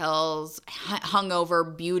Beverly Hills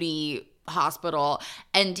hungover beauty hospital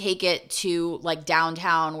and take it to like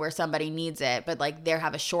downtown where somebody needs it, but like they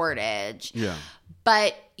have a shortage. Yeah.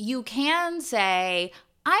 But you can say,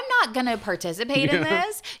 I'm not going to participate in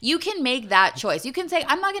this. You can make that choice. You can say,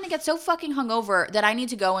 I'm not going to get so fucking hungover that I need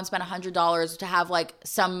to go and spend $100 to have like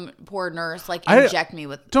some poor nurse like inject me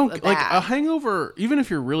with a bag. Like a hangover, even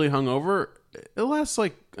if you're really hungover, it lasts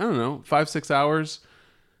like, I don't know, 5-6 hours.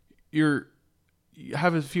 You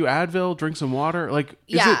have a few Advil, drink some water. Like,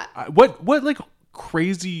 what like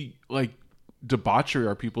crazy like debauchery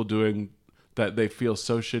are people doing that they feel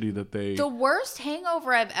so shitty that they... The worst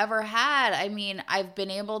hangover I've ever had, I mean, I've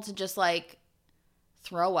been able to just like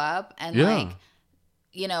throw up and like,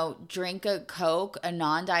 you know, drink a Coke, a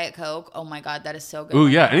non-diet Coke. Oh my God, that is so good. Oh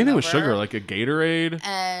yeah, anything with sugar, like a Gatorade.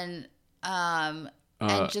 And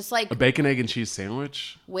just like... a bacon, egg, and cheese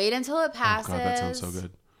sandwich. Wait until it passes. Oh God, that sounds so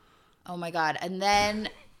good. Oh my God. And then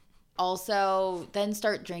also, then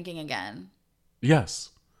start drinking again. Yes.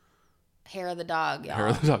 Hair of the dog, y'all. Hair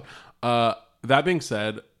of the dog. That being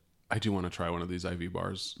said, I do want to try one of these IV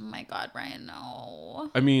bars. Oh my God, Ryan,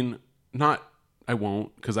 no. I mean, I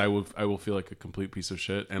won't, because I will feel like a complete piece of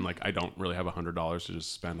shit, and like I don't really have $100 to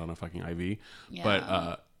just spend on a fucking IV. Yeah.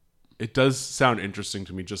 But it does sound interesting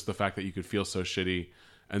to me, just the fact that you could feel so shitty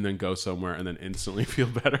and then go somewhere and then instantly feel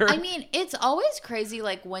better. I mean, it's always crazy,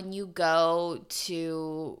 like when you go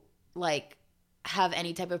to like have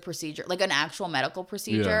any type of procedure, like an actual medical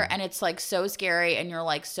procedure, and it's like so scary, and you're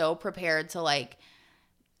like so prepared to like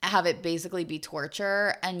have it basically be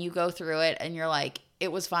torture, and you go through it and you're like,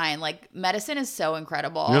 it was fine. Like medicine is so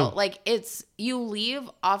incredible. Yeah. Like you leave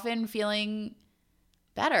often feeling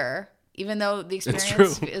better, even though the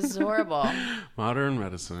experience is horrible. Modern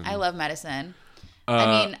medicine. I love medicine.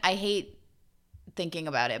 I mean, I hate thinking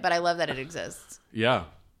about it, but I love that it exists. Yeah.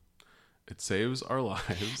 It saves our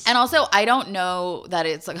lives. And also, I don't know that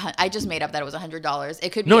it's like, I just made up that it was $100.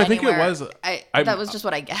 It could be anywhere. I think it was. That was just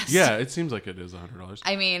what I guessed. Yeah, it seems like it is $100.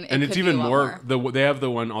 I mean, and it's even more. They have the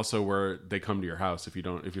one also where they come to your house if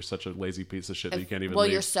you're such a lazy piece of shit that you can't even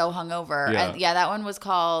leave. You're so hungover. Yeah. And that one was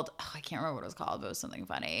called, I can't remember what it was called, but it was something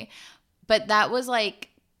funny. But that was like,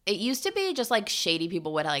 it used to be just like shady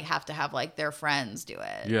people would like have to have like their friends do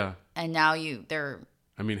it. Yeah. And now they're...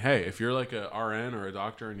 I mean, hey, if you're like a RN or a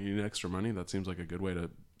doctor and you need extra money, that seems like a good way to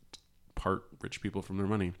part rich people from their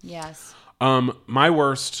money. Yes. My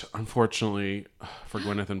worst, unfortunately, for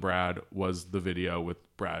Gwyneth and Brad was the video with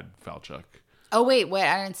Brad Falchuk. Oh, wait,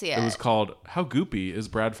 I didn't see it. It was called "How Goopy is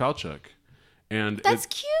Brad Falchuk?" And that's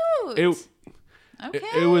cute.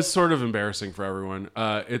 It was sort of embarrassing for everyone.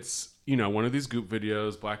 It's, one of these Goop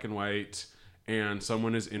videos, black and white, and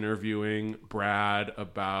someone is interviewing Brad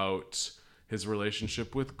about his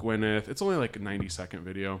relationship with Gwyneth. It's only like a 90-second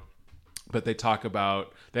video, but they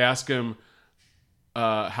ask him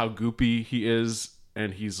how goopy he is,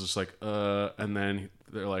 and he's just like, and then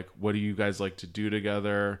they're like, what do you guys like to do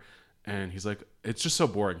together? And he's like, it's just so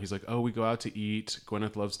boring. He's like, oh, we go out to eat.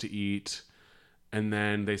 Gwyneth loves to eat. And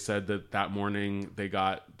then they said that morning they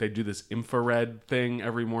do this infrared thing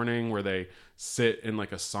every morning where they sit in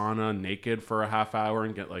like a sauna naked for a half hour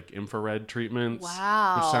and get like infrared treatments.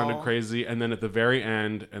 Wow. Which sounded crazy. And then at the very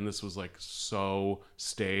end, and this was like so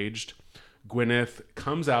staged, Gwyneth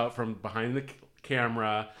comes out from behind the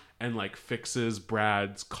camera and like fixes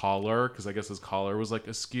Brad's collar, because I guess his collar was like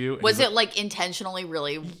askew. Was it like intentionally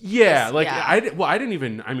really? Yeah. Like I didn't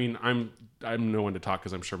even, I mean, I'm no one to talk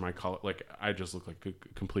because I'm sure my collar, like I just look like a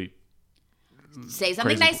complete... Say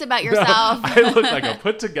something crazy. Nice about yourself. No, I look like a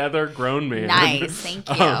put together grown man. Nice, thank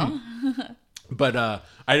you. But I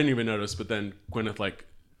didn't even notice. But then Gwyneth like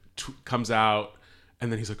comes out, and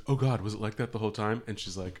then he's like, "Oh God, was it like that the whole time?" And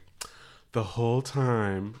she's like, "The whole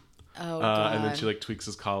time." Oh God. And then she like tweaks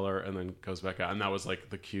his collar, and then goes back out, and that was like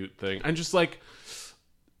the cute thing. And just like,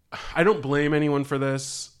 I don't blame anyone for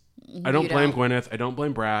this. I don't blame Gwyneth. I don't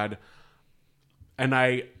blame Brad. And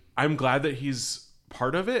I'm glad that he's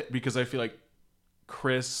part of it, because I feel like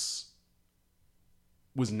Chris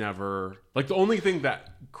was never, like, the only thing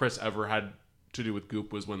that Chris ever had to do with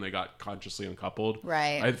Goop was when they got consciously uncoupled.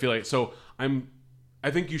 Right. I feel like, so I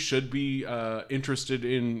think you should be interested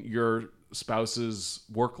in your spouse's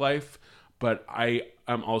work life, but I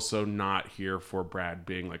am also not here for Brad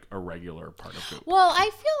being like a regular part of Goop. Well, I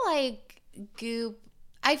feel like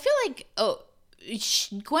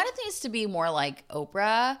Gwyneth needs to be more like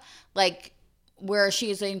Oprah. Like, where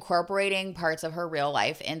she's incorporating parts of her real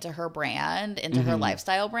life into her brand, into her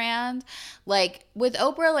lifestyle brand. Like with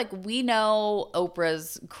Oprah, like we know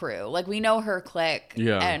Oprah's crew, like we know her clique.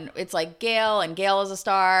 Yeah. And it's like Gayle, and Gayle is a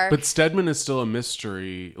star. But Stedman is still a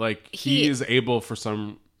mystery. Like he is able for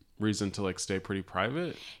some reason to like stay pretty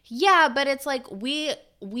private. Yeah, but it's like we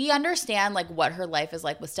understand like what her life is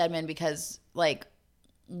like with Stedman because like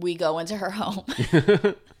we go into her home.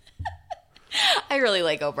 I really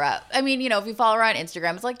like Oprah. I mean, you know, if you follow her on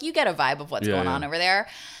Instagram, it's like you get a vibe of what's going on over there.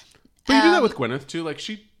 But you do that with Gwyneth too. Like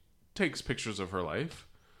she takes pictures of her life.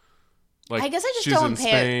 Like I guess I just she's don't in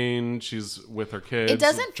Spain. She's with her kids. It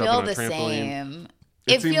doesn't jumping feel on a the trampoline. same.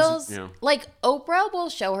 It seems, feels like Oprah will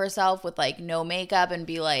show herself with like no makeup and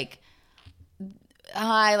be like,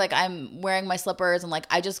 "Hi, like I'm wearing my slippers and like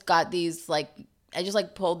I just got these like I just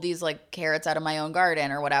like pulled these like carrots out of my own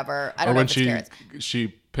garden or whatever." I don't know when if it's carrots.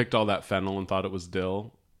 she picked all that fennel and thought it was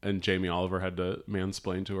dill, and Jamie Oliver had to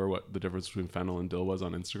mansplain to her what the difference between fennel and dill was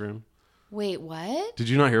on Instagram. Wait, what? Did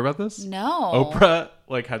you not hear about this? No. Oprah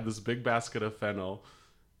like had this big basket of fennel,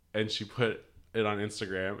 and she put it on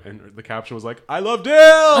Instagram, and the caption was like, "I love dill,"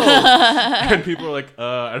 and people were like,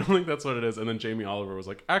 "I don't think that's what it is." And then Jamie Oliver was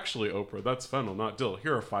like, "Actually, Oprah, that's fennel, not dill.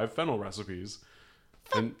 Here are 5 fennel recipes."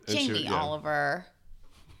 And Jamie she, Oliver.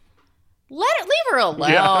 Leave her alone.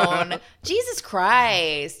 Yeah. Jesus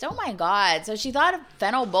Christ. Oh my God. So she thought a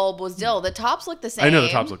fennel bulb was dill. The tops look the same. I know the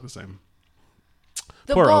tops look the same.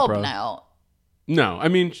 The Poor bulb, Oprah. no. No, I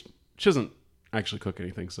mean, she doesn't actually cook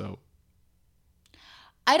anything, so.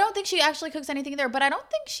 I don't think she actually cooks anything there, but I don't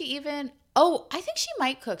think she even. Oh, I think she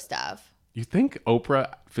might cook stuff. You think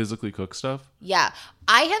Oprah physically cooks stuff? Yeah.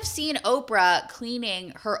 I have seen Oprah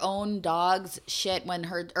cleaning her own dog's shit when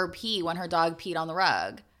her dog peed on the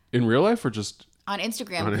rug. In real life or just On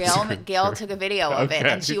Instagram, on Gayle Instagram? took a video of it, Okay,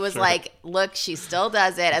 and she was sure. like, look, she still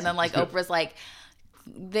does it. And then like Oprah's like,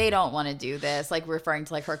 they don't want to do this, like referring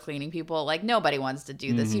to like her cleaning people. Like nobody wants to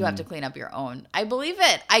do this. You have to clean up your own. I believe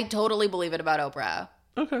it. I totally believe it about Oprah.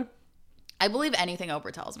 Okay, I believe anything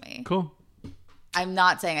Oprah tells me. cool. I'm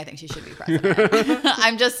not saying I think she should be president.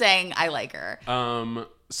 I'm just saying I like her.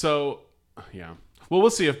 So, yeah. Well, we'll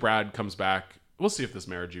see if Brad comes back. We'll see if this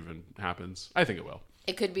marriage even happens. I think it will.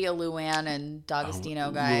 It could be a Luann and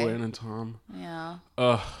D'Agostino guy. Luann and Tom. Yeah.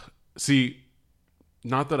 See,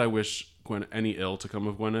 not that I wish any ill to come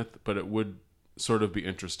of Gwyneth, but it would sort of be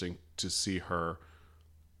interesting to see her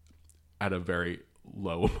at a very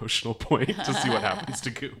low emotional point to see what happens to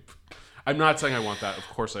Goop. I'm not saying I want that. Of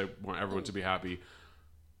course, I want everyone to be happy,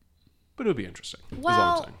 but it would be interesting. Is all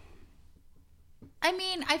I'm saying. I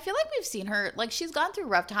mean, I feel like we've seen her, like, she's gone through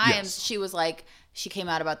rough times. Yes. She was like, she came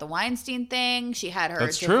out about the Weinstein thing. She had her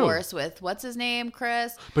That's true. divorce with, what's his name,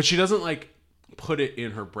 Chris? But she doesn't like put it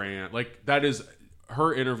in her brand. Like that is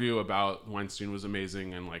her interview about Weinstein was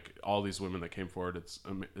amazing, and like all these women that came forward,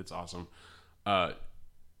 it's awesome.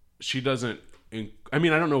 She doesn't. I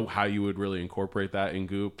mean, I don't know how you would really incorporate that in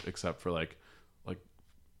Goop, except for like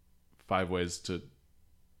 5 ways to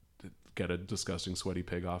get a disgusting sweaty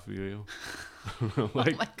pig off of you. Like, Oh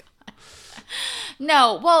my God.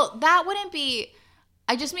 No, well, that wouldn't be.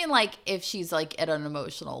 I just mean like if she's like at an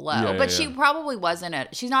emotional low, Yeah, but yeah, she yeah. probably wasn't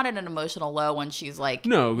she's not at an emotional low when she's like,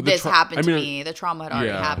 No, the this happened I to mean, me. The trauma had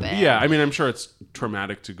already happened. Yeah, I mean, I'm sure it's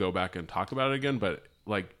traumatic to go back and talk about it again, but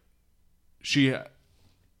like she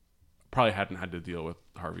probably hadn't had to deal with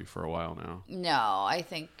Harvey for a while now. No, I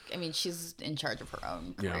mean, she's in charge of her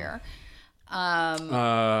own Yeah. career.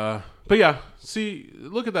 But yeah, see,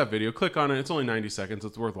 look at that video. Click on it. It's only 90 seconds.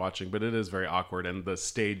 It's worth watching, but it is very awkward. And the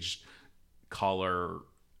stage collar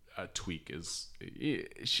tweak it's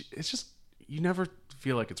just, you never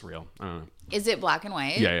feel like it's real. I don't know. Is it black and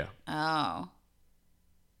white? Yeah. Oh.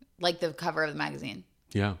 Like the cover of the magazine?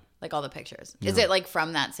 Yeah. Like all the pictures? Is it like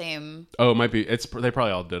from that same? Oh, it might be. They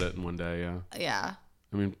probably all did it in one day. Yeah. Yeah.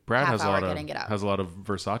 I mean, Brad Half has a hour lot getting it out. of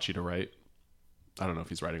Versace to write. I don't know if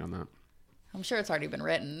he's writing on that. I'm sure it's already been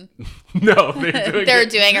written. No, they're doing They're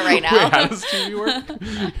doing it right now. Wait, how does TV work?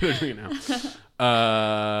 They're doing it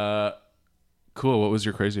now. Cool. What was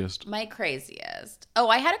your craziest? My craziest. Oh,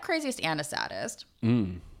 I had a craziest and a saddest.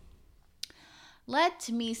 Let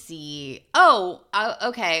me see. Oh,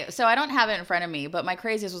 okay. So I don't have it in front of me, but my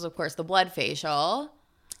craziest was, of course, the blood facial.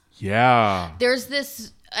 Yeah. There's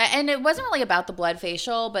this, and it wasn't really about the blood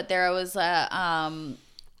facial, but there was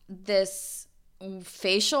this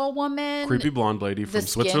facial woman. Creepy blonde lady from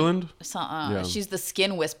Switzerland. Yeah. She's the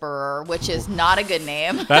Skin Whisperer, which is not a good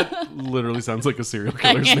name. That literally sounds like a serial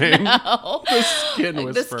killer's name. The Skin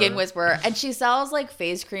Whisperer. The Skin Whisperer. And she sells like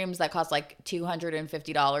face creams that cost like $250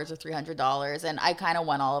 or $300. And I kind of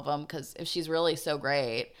want all of them because if she's really so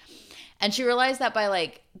great. And she realized that by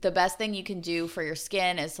like the best thing you can do for your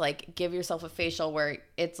skin is like give yourself a facial where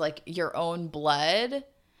it's like your own blood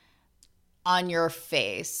on your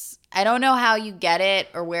face. I don't know how you get it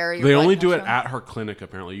or where they only do it at her clinic.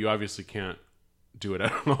 Apparently, you obviously can't do it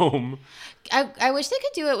at home. I wish they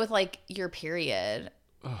could do it with like your period.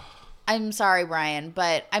 I'm sorry, Brian,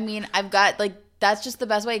 but I mean, I've got like that's just the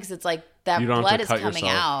best way because it's like that blood is coming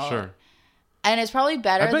out. Sure. And it's probably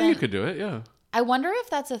better. I bet you could do it. Yeah. I wonder if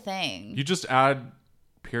that's a thing. You just add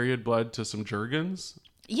period blood to some Jergens.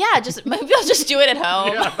 Yeah, just maybe I'll just do it at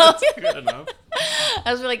home. Yeah, that's good enough.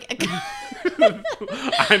 I was like,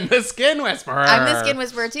 I'm the skin whisperer. I'm the skin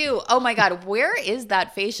whisperer too. Oh my God, where is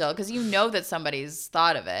that facial? Because you know that somebody's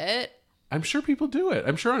thought of it. I'm sure people do it.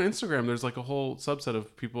 I'm sure on Instagram there's like a whole subset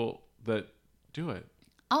of people that do it.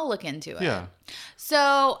 I'll look into it. Yeah.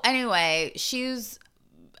 So anyway,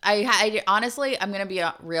 I honestly, I'm going to be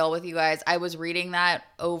real with you guys. I was reading that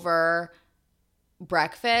over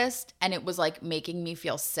breakfast and it was like making me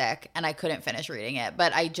feel sick and I couldn't finish reading it.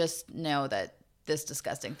 But I just know that this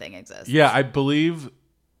disgusting thing exists. Yeah, I believe.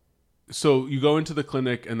 So you go into the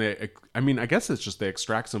clinic and I guess it's just they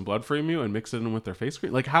extract some blood from you and mix it in with their face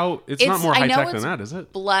cream. Like how, it's not more high tech than that, is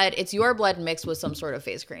it? Blood. It's your blood mixed with some sort of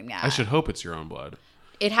face cream. Yeah. I should hope it's your own blood.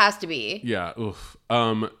 It has to be. Yeah. Oof.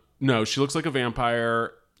 No, she looks like a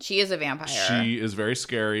vampire. She is a vampire. She is very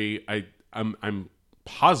scary. I'm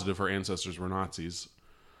positive her ancestors were Nazis.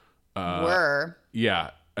 Yeah.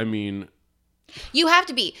 I mean, you have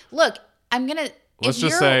to be. Look, let's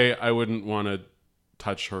just say I wouldn't want to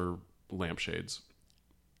touch her lampshades.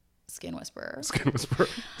 Skin whisperer.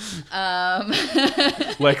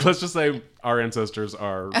 Like, let's just say our ancestors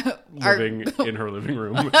are living in her living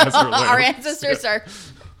room. As her our ancestors are.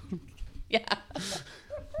 Yeah.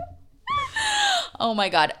 Oh my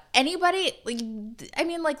God. Anybody,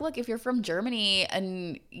 look, if you're from Germany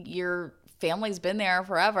and your family's been there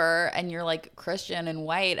forever and you're like Christian and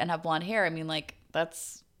white and have blonde hair,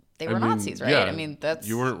 they were Nazis, right? Yeah,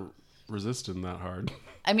 you weren't resisting that hard.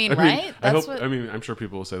 Right? I'm sure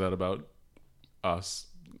people will say that about us,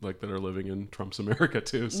 like that are living in Trump's America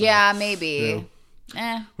too. So, yeah, maybe.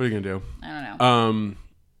 Yeah. What are you gonna do? I don't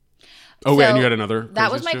know. Wait, and you had another?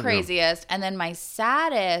 That was my craziest, and then my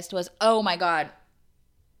saddest was, oh my God,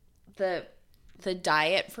 the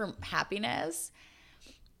diet for happiness.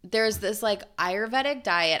 There's this like Ayurvedic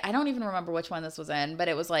diet. I don't even remember which one this was in, but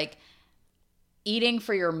it was like eating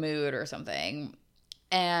for your mood or something,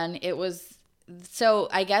 and it was. So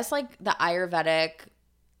I guess like the Ayurvedic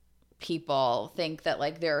people think that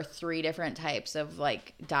like there are 3 different types of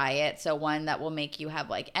like diet. So one that will make you have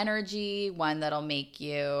like energy, one that'll make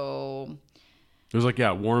you there's like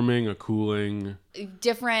warming, a cooling,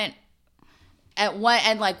 different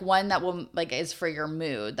one that will like is for your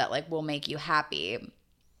mood that like will make you happy.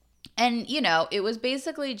 And it was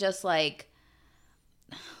basically just like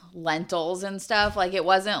lentils and stuff. Like it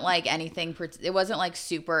wasn't like anything, it wasn't like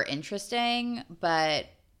super interesting, but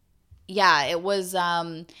yeah, it was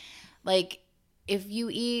like if you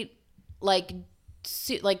eat like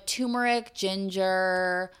turmeric,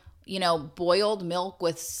 ginger, boiled milk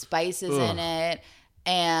with spices in it,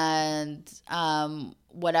 and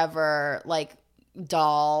whatever, like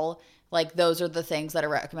dal, like those are the things that are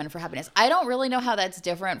recommended for happiness. I don't really know how that's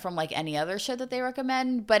different from like any other shit that they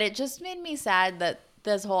recommend, but it just made me sad that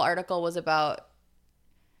this whole article was about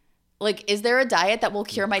like, is there a diet that will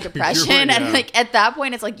cure my depression? Right, yeah. And like at that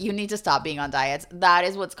point, it's like you need to stop being on diets. That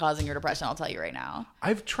is what's causing your depression. I'll tell you right now.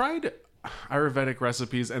 I've tried Ayurvedic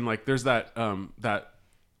recipes, and like there's that that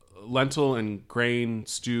lentil and grain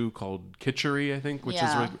stew called khichdi, I think, which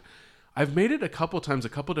is really, I've made it a couple times, a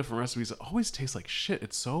couple different recipes. It always tastes like shit.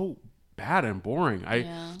 It's so bad and boring. I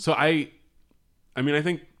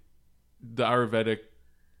think the Ayurvedic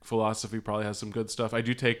philosophy probably has some good stuff. I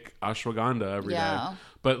do take ashwagandha every day,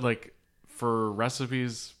 but like for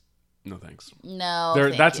recipes, no thanks. No,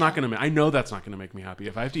 that's not gonna. I know that's not gonna make me happy.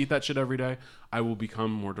 If I have to eat that shit every day, I will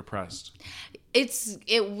become more depressed.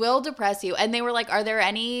 It will depress you. And they were like, "Are there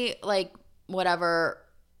any like whatever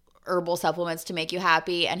herbal supplements to make you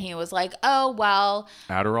happy?" And he was like, "Oh well,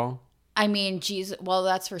 Adderall." I mean, geez, well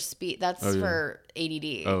that's for speed. That's for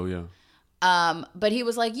ADD. Oh yeah. But he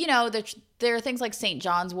was like, there are things like St.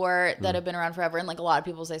 John's wort that have been around forever. And like a lot of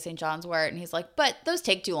people say St. John's wort. And he's like, but those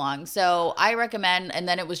take too long. So I recommend, and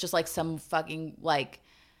then it was just like some fucking like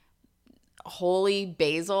holy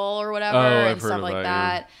basil or whatever and stuff like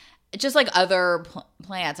that. Yeah. Just like other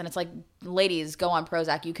plants. And it's like, ladies, go on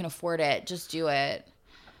Prozac. You can afford it. Just do it.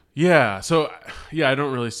 Yeah. So yeah, I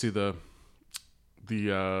don't really see the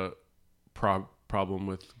problem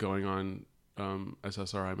with going on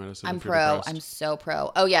SSRI medicine. I'm if you're pro. depressed. I'm so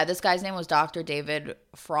pro. Oh yeah, this guy's name was Dr. David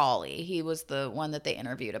Frawley. He was the one that they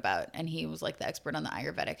interviewed about, and he was like the expert on the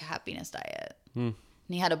Ayurvedic happiness diet. And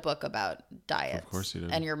he had a book about diets. Of course he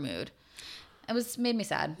did. And your mood. It made me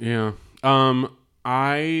sad. Yeah.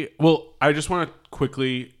 I just want to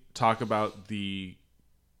quickly talk about the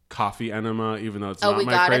coffee enema, even though it's not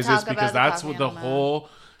my craziest, because that's what the whole,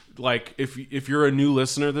 like, if you're a new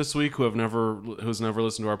listener this week who's never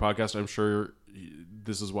listened to our podcast, I'm sure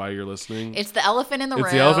this is why you're listening. It's the elephant in the room.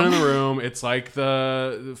 It's the elephant in the room. It's like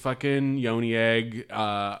the fucking yoni egg.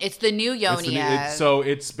 It's the new yoni egg. So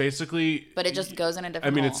it's basically, but it just goes in a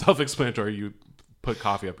different hole. hole. It's self-explanatory. You put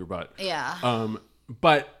coffee up your butt. Yeah.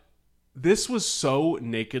 But this was so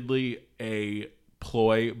nakedly a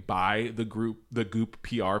ploy by the Goop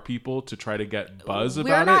PR people to try to get buzz about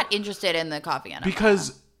it. We're not interested in the coffee enema.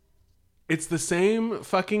 Because it's the same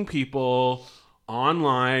fucking people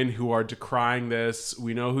online who are decrying this.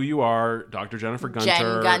 We know who you are, Dr. Jennifer Gunter.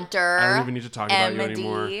 Jen Gunter. I don't even need to talk about you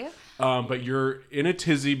anymore. But you're in a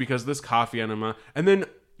tizzy because of this coffee enema. And then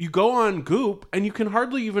you go on Goop and you can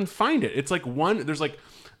hardly even find it. It's like there's like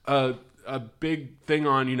a big thing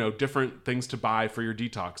on, different things to buy for your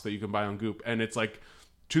detox that you can buy on Goop. And it's like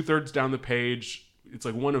 2/3 down the page. It's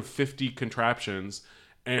like one of 50 contraptions.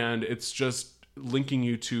 And it's just linking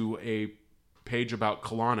you to a page about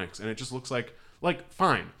colonics. And it just looks like,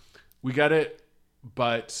 fine, we get it.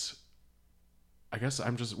 But I guess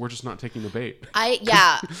we're just not taking the bait.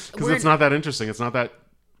 Because it's not that interesting. It's not that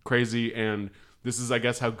crazy. And this is, I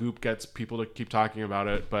guess, how Goop gets people to keep talking about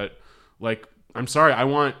it. But I'm sorry.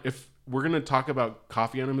 If we're going to talk about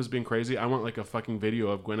coffee enemas being crazy, I want a fucking video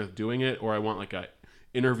of Gwyneth doing it, or I want a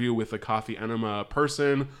interview with a coffee enema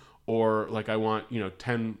person, or I want,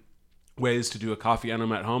 10 ways to do a coffee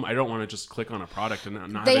enema at home. I don't want to just click on a product and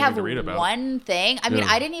not have anything to read about. They have one thing. I mean,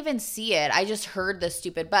 I didn't even see it. I just heard the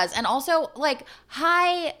stupid buzz. And also,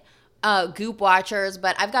 hi, Goop watchers,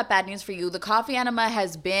 but I've got bad news for you. The coffee enema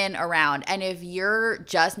has been around, and if you're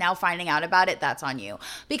just now finding out about it, that's on you.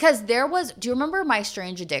 Because do you remember My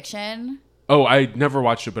Strange Addiction? Oh, I never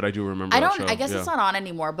watched it, but I do remember that show. I guess it's not on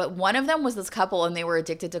anymore, but one of them was this couple, and they were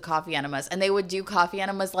addicted to coffee enemas, and they would do coffee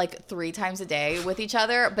enemas 3 times a day with each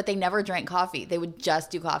other, but they never drank coffee. They would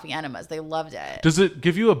just do coffee enemas. They loved it. Does it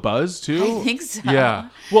give you a buzz too? I think so. Yeah.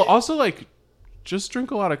 Well, also just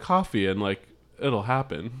drink a lot of coffee and it'll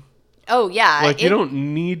happen. Oh yeah. You don't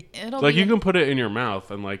need you can put it in your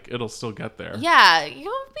mouth and it'll still get there. Yeah,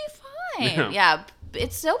 you'll be fine. Yeah.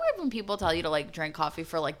 It's so weird when people tell you to drink coffee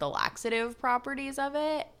for the laxative properties of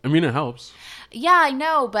it. I mean, it helps. Yeah, I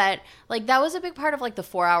know, but that was a big part of the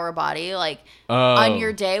 4-hour body. On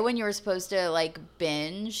your day when you were supposed to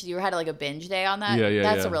binge, you had a binge day on that. Yeah.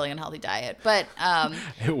 That's a really unhealthy diet. But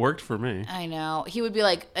it worked for me. I know. He would be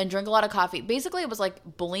and drink a lot of coffee. Basically, it was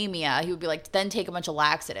bulimia. He would be then take a bunch of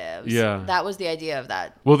laxatives. Yeah. That was the idea of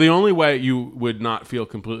that. Well, the only way you would not feel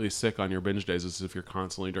completely sick on your binge days is if you're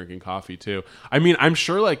constantly drinking coffee too. I mean, I'm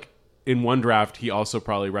sure in one draft he also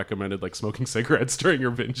probably recommended smoking cigarettes during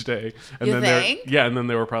your binge day. And you think? And then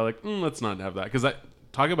they were probably let's not have that, because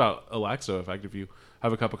talk about a laxo effect. If you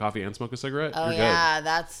have a cup of coffee and smoke a cigarette, you're good.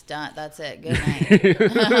 That's done. That's it. Good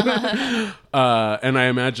night. And I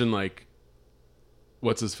imagine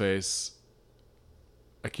what's his face?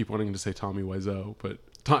 I keep wanting to say Tommy Wiseau, but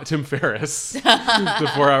Tim Ferriss, the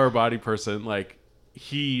 4-hour body person,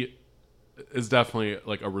 he is definitely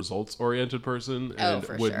a results oriented person and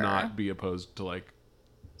would not be opposed to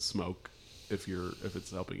smoke if it's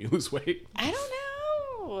helping you lose weight. I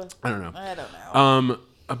don't know.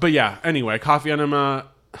 But yeah, anyway, coffee enema,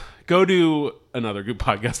 go do another good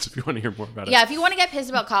podcast if you want to hear more about it. Yeah, if you want to get pissed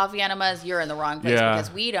about coffee enemas, you're in the wrong place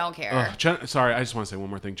because we don't care. Sorry, I just want to say one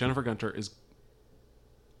more thing. Jennifer Gunter is,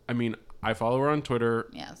 I follow her on Twitter.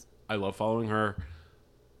 Yes. I love following her.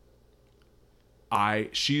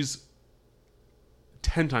 She's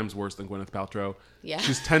 10 times worse than Gwyneth Paltrow. Yeah.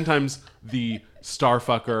 She's 10 times the star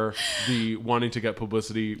fucker, the wanting to get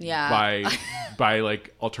publicity by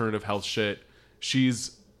alternative health shit.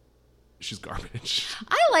 She's garbage.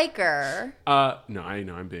 I like her. No, I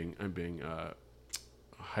know I'm being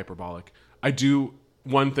hyperbolic. I do.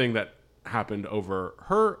 One thing that happened over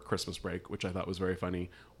her Christmas break, which I thought was very funny,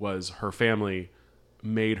 was her family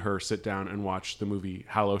made her sit down and watch the movie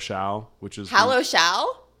Hallow Shall, which is Hallow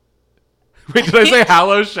Shall? Wait, did I say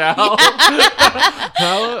Hallow Shall?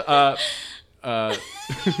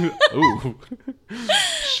 Ooh.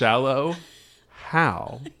 Shallow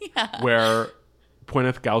Hal, where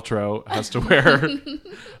Gwyneth Paltrow has to wear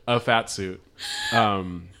a fat suit.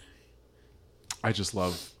 I just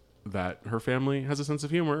love that her family has a sense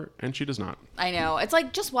of humor and she does not. I know. It's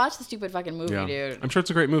like, just watch the stupid fucking movie, dude. I'm sure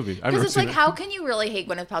it's a great movie. Because it's like, how can you really hate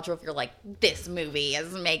Gwyneth Paltrow if you're like, this movie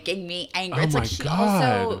is making me angry? It's like, she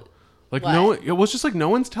also... Like, it was just like, no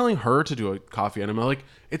one's telling her to do a coffee enema. Like,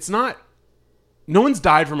 it's not... No one's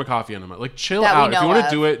died from a coffee enema. Like, chill out. If you want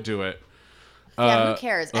to do it, do it. Yeah, who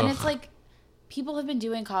cares? And it's like, people have been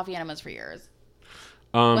doing coffee enemas for years.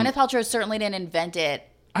 Gwyneth Paltrow certainly didn't invent it.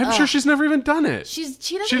 I'm sure she's never even done it. She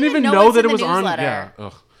doesn't even know that it was on. Yeah.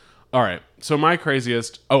 Ugh. All right. So my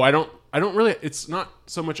craziest. Oh, I don't really. It's not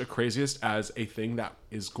so much a craziest as a thing that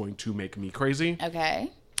is going to make me crazy.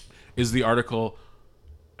 Okay. Is the article?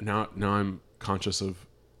 Now I'm conscious of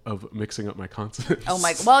mixing up my consonants. Oh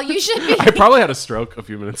my! Well, you should be. I probably had a stroke a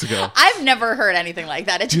few minutes ago. I've never heard anything like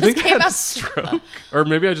that. Do you think I had a stroke? Or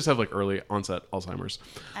maybe I just have like early onset Alzheimer's.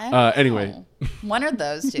 Anyway, one of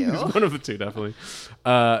those two. One of the two, definitely.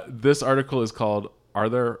 This article is called "Are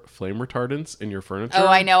There Flame Retardants in Your Furniture?" Oh,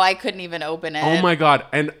 I know. I couldn't even open it. Oh my god!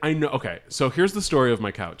 And I know. Okay, so here's the story of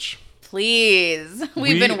my couch. Please,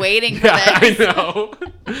 we've been waiting for this. I know.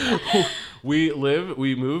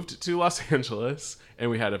 We moved to Los Angeles, and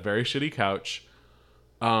we had a very shitty couch.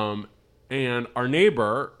 And our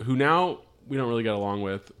neighbor, who now we don't really get along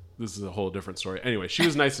with, this is a whole different story. Anyway, she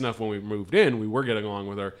was nice enough when we moved in. We were getting along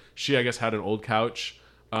with her. She, I guess, had an old couch,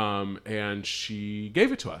 and she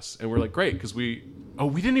gave it to us. And we're like, great, because we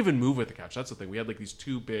didn't even move with the couch. That's the thing. We had like these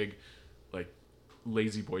two big, like,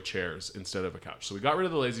 lazy boy chairs instead of a couch. So we got rid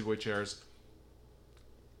of the lazy boy chairs.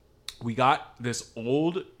 We got this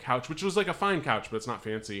old couch, which was like a fine couch, but it's not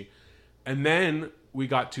fancy. And then we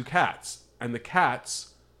got two cats, and the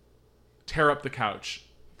cats tear up the couch.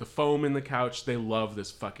 The foam in the couch, they love this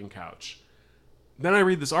fucking couch. Then I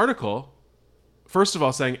read this article, first of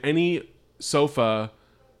all, saying any sofa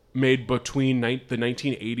made between the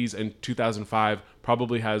 1980s and 2005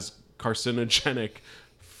 probably has carcinogenic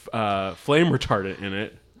flame retardant in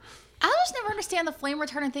it. I just never understand the flame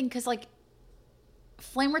retardant thing, because like,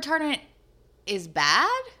 flame retardant is bad?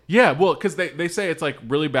 Yeah, well, because they say it's like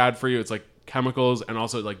really bad for you. It's like chemicals, and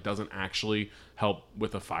also it like doesn't actually help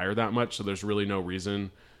with a fire that much. So there's really no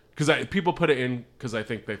reason. Because people put it in because I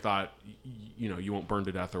think they thought, you won't burn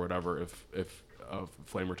to death or whatever if a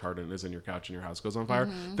flame retardant is in your couch and your house goes on fire.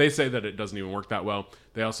 Mm-hmm. They say that it doesn't even work that well.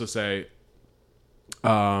 They also say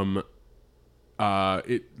the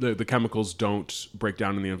chemicals don't break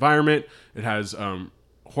down in the environment. It has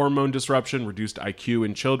hormone disruption, reduced IQ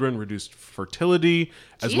in children, reduced fertility,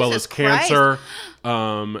 as well as cancer.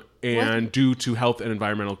 And due to health and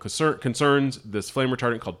environmental concerns, this flame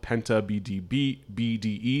retardant called Penta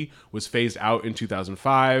BDE was phased out in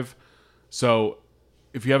 2005. So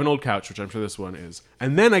if you have an old couch, which I'm sure this one is,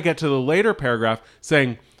 and then I get to the later paragraph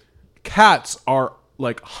saying cats are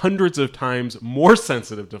like hundreds of times more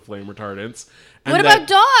sensitive to flame retardants. And what about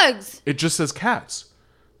dogs? It just says cats.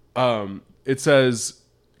 It says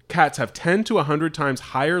cats have 10 to 100 times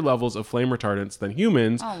higher levels of flame retardants than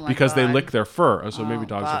humans because they lick their fur. So maybe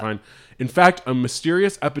dogs are fine. In fact, a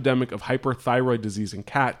mysterious epidemic of hyperthyroid disease in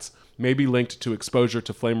cats may be linked to exposure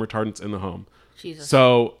to flame retardants in the home. Jesus.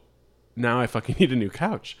 So now I fucking need a new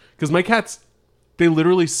couch. Because my cats, they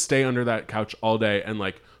literally stay under that couch all day and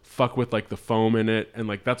like fuck with like the foam in it. And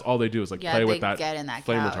like that's all they do is like play with that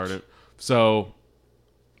flame retardant. So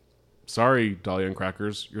sorry, Dahlia and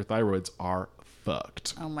Crackers, your thyroids are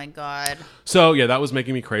fucked. Oh my god. So yeah, that was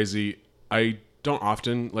making me crazy. I don't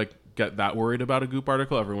often like get that worried about a Goop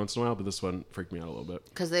article. Every once in a while, but this one freaked me out a little bit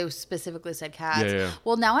because they specifically said cats. Yeah.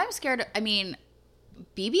 Well, now I'm scared. I mean,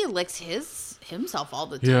 BB licks himself all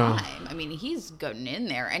the time. Yeah. I mean, he's gotten in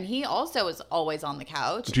there, and he also is always on the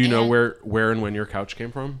couch. Do you know where and when your couch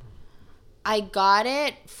came from? I got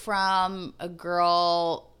it from a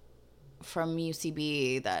girl from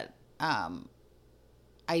UCB that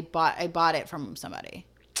I bought it from somebody.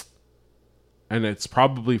 And it's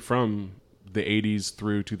probably from the 80s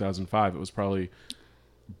through 2005. It was probably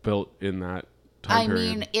built in that time period.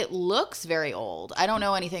 I mean, it looks very old. I don't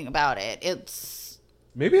know anything about it.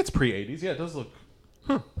 Maybe it's pre-80s. Yeah, it does look...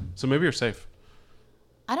 Huh. So maybe you're safe.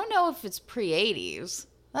 I don't know if it's pre-80s.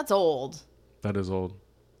 That's old. That is old.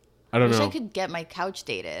 I don't know. I wish I could get my couch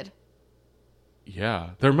dated. Yeah.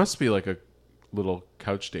 There must be like a little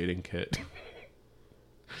couch dating kit.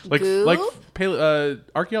 like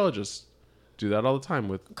archaeologists do that all the time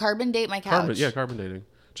with carbon date my couch. Carbon dating.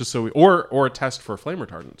 Just so or a test for flame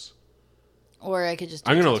retardants. Or I could just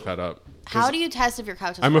I'm going to look that up. How do you test if your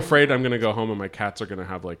couch is I'm afraid I'm going to go home and my cats are going to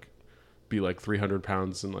have be 300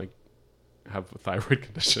 pounds and have a thyroid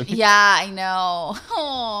condition. Yeah, I know.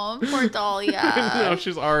 Oh, poor Dahlia. No,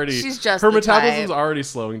 she's just her the metabolism's type. already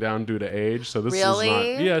slowing down due to age. So this is Really?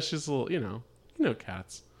 not. Yeah, she's a little. You know,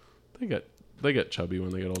 cats. They get chubby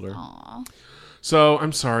when they get older. Aw. So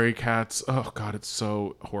I'm sorry, cats. Oh God, it's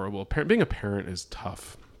so horrible. Being a parent is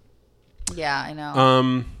tough. Yeah, I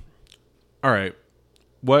know. All right,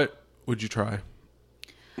 what would you try?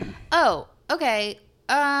 Oh, okay.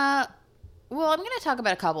 Well, I'm going to talk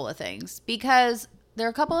about a couple of things because there are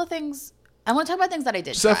a couple of things. I want to talk about things that I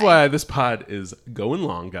did Just try. FYI, this pod is going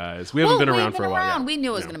long, guys. We haven't been around for a while. Yeah. We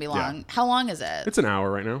knew it was going to be long. How long is it? It's an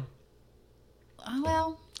hour right now.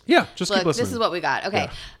 Well, Yeah, just look, keep listening. this is what we got. Okay.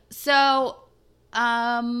 Yeah. So,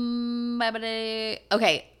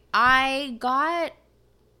 okay, I got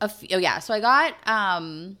so I got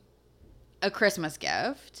a Christmas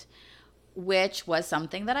gift, which was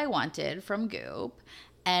something that I wanted from Goop,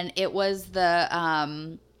 and it was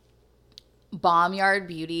the Balm Yard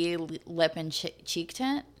Beauty lip and cheek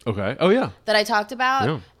tint Okay. Oh yeah. that I talked about.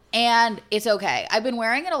 Yeah. And it's okay. I've been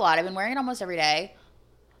wearing it a lot. I've been wearing it almost every day.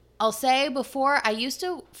 I'll say before, I used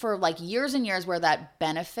to, for like years and years, wear that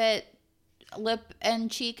Benefit lip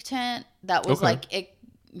and cheek tint. That was Okay. like, it.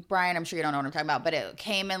 Brian, I'm sure you don't know what I'm talking about, but it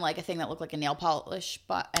came in like a thing that looked like a nail polish.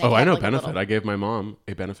 Oh, I know Benefit. I gave my mom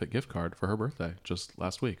a Benefit gift card for her birthday just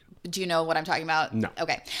last week. Do you know what I'm talking about? No.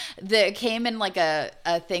 Okay. It came in like a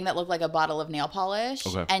thing that looked like a bottle of nail polish.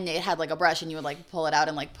 Okay. And it had like a brush and you would like pull it out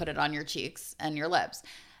and like put it on your cheeks and your lips.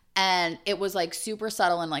 And it was like super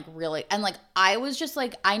subtle and like really, and like I was just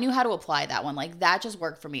like, I knew how to apply that one. Like that just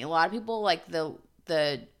worked for me. A lot of people like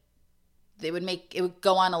it would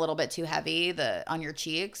go on a little bit too heavy on your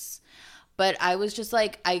cheeks. But I was just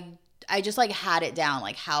like, I just like had it down,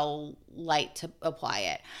 like how light to apply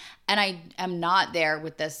it. And I am not there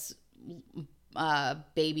with this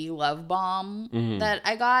baby love balm that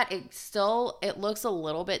I got. It looks a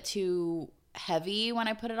little bit too heavy when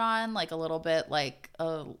I put it on, like a little bit like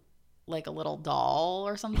a little doll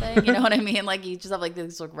or something. You know what I mean? Like you just have like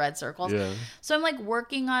these like red circles. Yeah. So I'm like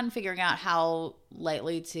working on figuring out how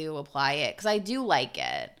lightly to apply it because I do like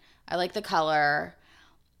it. I like the color,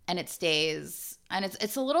 and it stays, and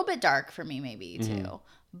it's a little bit dark for me maybe too.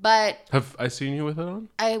 But Have I seen you with it on?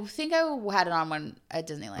 I think I had it on when at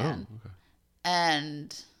Disneyland, okay.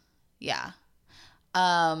 and yeah,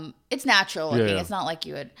 it's natural looking. Yeah. It's not like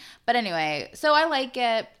you would. But anyway, so I like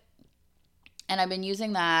it. And I've been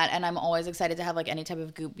using that, and I'm always excited to have like any type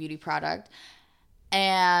of Goop beauty product.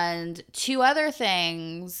 And two other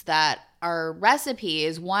things that are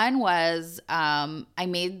recipes. One was I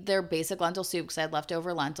made their basic lentil soup because I had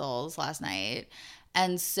leftover lentils last night.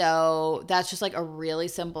 And so that's just like a really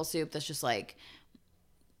simple soup that's just like,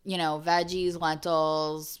 you know, veggies,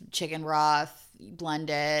 lentils, chicken broth, blend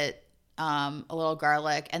it, a little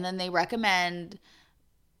garlic. And then they recommend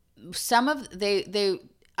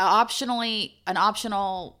an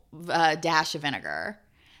optional dash of vinegar,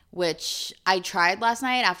 which I tried last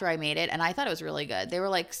night after I made it, and I thought it was really good. They were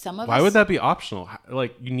like, Why would that be optional?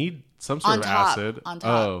 Like you need some sort of acid. On top.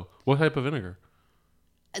 Oh, what type of vinegar?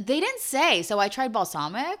 They didn't say, so I tried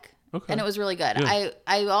balsamic, and it was really good. Yeah.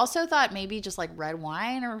 I also thought maybe just like red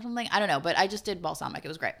wine or something. I don't know, but I just did balsamic. It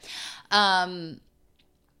was great. Because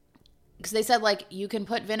they said, like, you can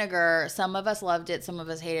put vinegar. Some of us loved it. Some of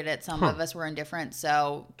us hated it. Some of us were indifferent.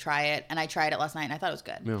 So try it. And I tried it last night, and I thought it was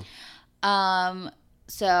good. Yeah.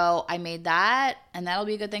 So I made that, and that'll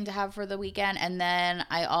be a good thing to have for the weekend. And then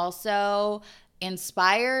I also,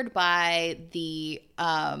 inspired by the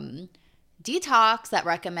detox that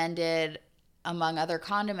recommended, among other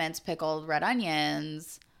condiments, pickled red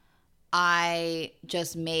onions, I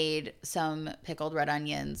just made some pickled red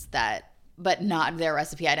onions but not their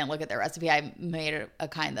recipe. I didn't look at their recipe. I made a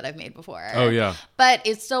kind that I've made before. Oh yeah. But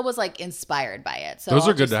it still was like inspired by it. So Those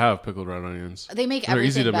are good to have, pickled red onions. They make They're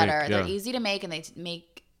easy everything to better. make, yeah. They're easy to make, and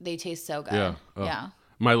they taste so good. Yeah. Oh. Yeah.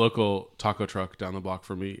 My local taco truck down the block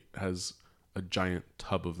from me has a giant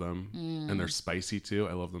tub of them, and they're spicy too.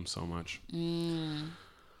 I love them so much.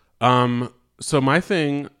 So my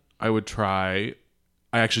thing I would try,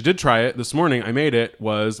 I actually did try it this morning. I made it,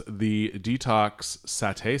 was the detox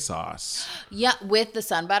satay sauce. Yeah, with the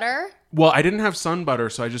sun butter. Well, I didn't have sun butter,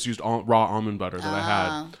 so I just used raw almond butter that I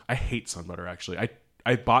had. I hate sun butter, actually.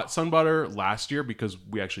 I bought sun butter last year because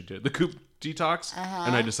we actually did the Goop detox,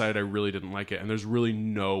 and I decided I really didn't like it. And there's really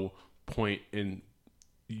no point in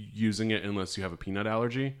using it unless you have a peanut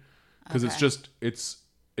allergy, because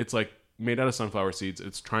it's like made out of sunflower seeds.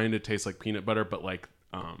 It's trying to taste like peanut butter, but like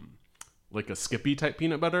a Skippy type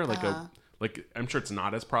peanut butter, like I'm sure it's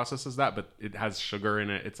not as processed as that, but it has sugar in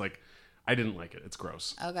it. It's like, I didn't like it. It's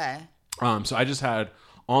gross. Okay. So I just had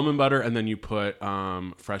almond butter, and then you put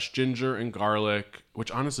fresh ginger and garlic,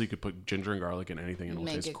 which honestly you could put ginger and garlic in anything and it'll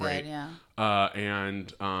Make taste it great. good, yeah.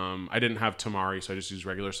 And I didn't have tamari, so I just used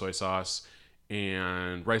regular soy sauce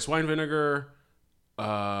and rice wine vinegar.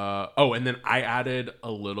 And then I added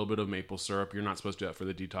a little bit of maple syrup. You're not supposed to do that for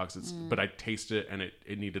the detox, but I tasted it and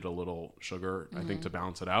it needed a little sugar, I think, to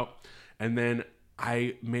balance it out. And then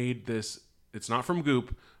I made this, it's not from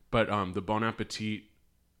Goop, but the Bon Appetit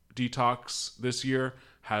detox this year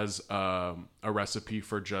has a recipe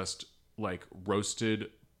for just like roasted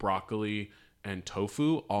broccoli and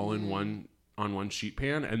tofu all in one sheet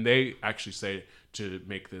pan, and they actually say to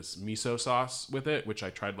make this miso sauce with it, which I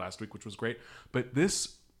tried last week, which was great. But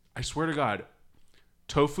this, I swear to God,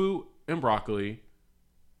 tofu and broccoli,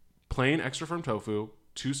 plain extra firm tofu,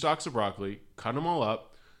 2 stalks of broccoli, cut them all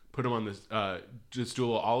up, put them on this, just do a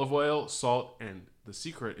little olive oil, salt, and the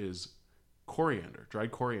secret is coriander,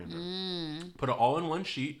 dried coriander. Put it all in one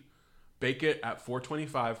sheet, bake it at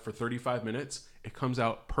 425 for 35 minutes. It comes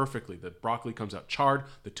out perfectly. The broccoli comes out charred.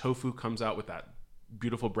 The tofu comes out with that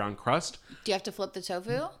beautiful brown crust. Do you have to flip the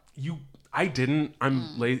tofu? I didn't.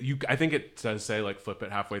 I'm lazy. I think it does say like flip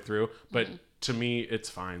it halfway through, but to me it's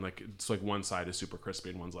fine. Like it's like one side is super crispy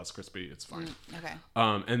and one's less crispy. It's fine. Okay.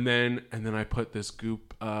 And then I put this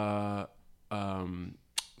Goop satay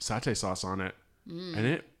sauce on it, and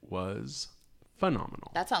it was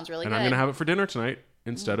phenomenal. That sounds really and good. I'm gonna have it for dinner tonight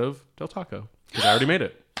instead of Del Taco because I already made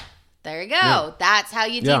it. There you go. Yeah. That's how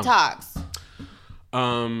you detox.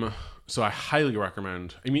 So I highly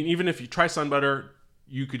recommend. I mean, even if you try sun butter,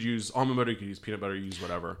 you could use almond butter, you could use peanut butter, use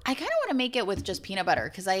whatever. I kind of want to make it with just peanut butter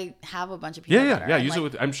because I have a bunch of peanut butter. Yeah. I'm Use like, it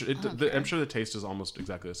with. I'm sure. I'm sure the taste is almost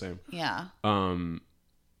exactly the same. Yeah. I'm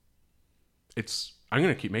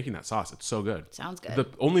gonna keep making that sauce. It's so good. Sounds good. The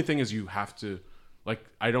only thing is you have to, like,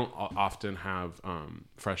 I don't often have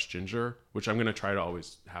fresh ginger, which I'm gonna try to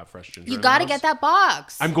always have fresh ginger. You got to get that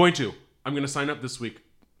box. I'm going to. I'm gonna sign up this week.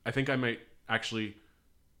 I think I might actually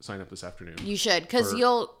sign up this afternoon. You should, because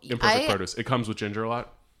Imperfect Produce. It comes with ginger a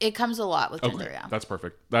lot. It comes a lot with ginger. Okay, Yeah. that's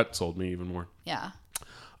perfect. That sold me even more. Yeah.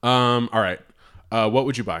 All right. What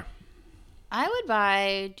would you buy? I would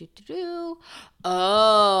buy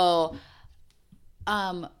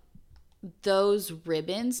those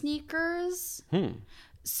ribbon sneakers.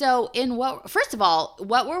 So first of all,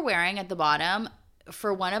 what we're wearing at the bottom,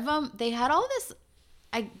 for one of them, they had all this,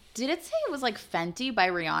 did it say it was like Fenty by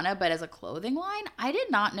Rihanna, but as a clothing line? I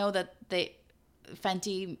did not know that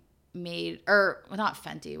Fenty made, or not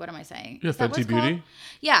Fenty, what am I saying? Yeah, Is that what Fenty it's Beauty. called?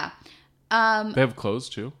 Yeah. They have clothes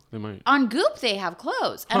too. They might. On Goop, they have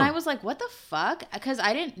clothes. And I was like, what the fuck? Because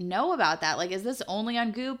I didn't know about that. Like, is this only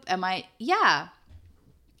on Goop? Yeah.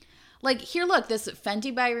 Like, here, look, this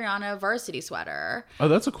Fenty by Rihanna varsity sweater. Oh,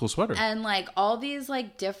 that's a cool sweater. And, like, all these,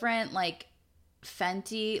 like, different, like,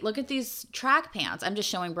 Fenty. Look at these track pants. I'm just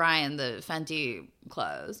showing Brian the Fenty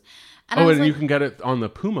clothes. And you can get it on the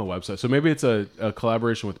Puma website. So maybe it's a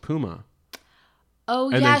collaboration with Puma. Oh,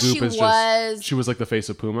 and yeah, then Goop she was like the face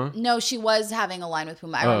of Puma? No, she was having a line with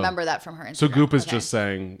Puma. I remember that from her Instagram. So Goop is just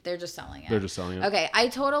saying... They're just selling it. They're just selling it. Okay, I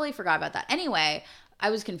totally forgot about that. Anyway, I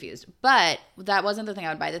was confused. But that wasn't the thing I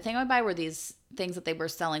would buy. The thing I would buy were these things that they were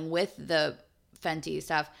selling with the Fenty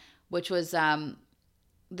stuff, which was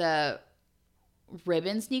the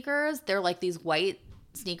ribbon sneakers. They're like these white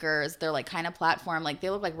sneakers. They're like kind of platform. Like they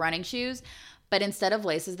look like running shoes. But instead of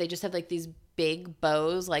laces, they just have like these big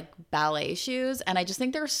bows, like ballet shoes. And I just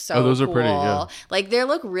think they're so cool. Those are pretty, yeah. Like they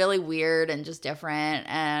look really weird and just different.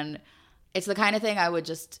 And it's the kind of thing I would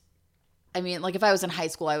just... I mean, like if I was in high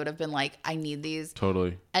school, I would have been like, I need these.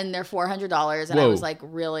 Totally. And they're $400. And Whoa. I was like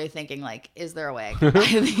really thinking like, is there a way I can buy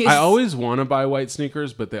these? I always want to buy white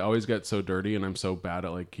sneakers, but they always get so dirty and I'm so bad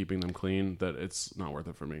at like keeping them clean that it's not worth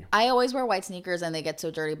it for me. I always wear white sneakers and they get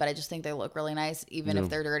so dirty, but I just think they look really nice even if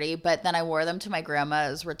they're dirty. But then I wore them to my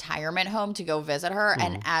grandma's retirement home to go visit her.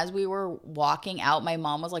 And as we were walking out, my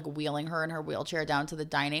mom was like wheeling her in her wheelchair down to the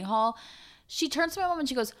dining hall. She turns to my mom and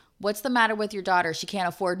she goes, "What's the matter with your daughter? She can't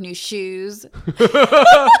afford new shoes."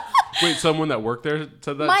 Wait, someone that worked there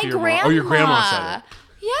said that My to your grandma. mom? Oh, your grandma said it.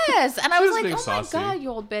 Yes. And I She was was like, being oh saucy. my God, you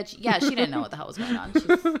old bitch. Yeah, she didn't know what the hell was going on. She's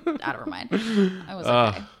out of her mind. I was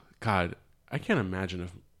okay. God, I can't imagine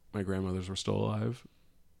if my grandmothers were still alive.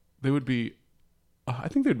 They would be, I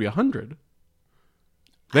think they'd be 100.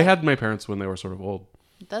 They had my parents when they were sort of old.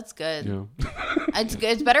 That's good. Yeah.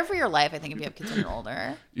 It's better for your life, I think, if you have kids when you're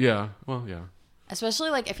older. Yeah. Well, yeah.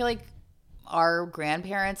 Especially, like, I feel like our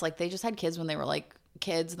grandparents, like, they just had kids when they were, like,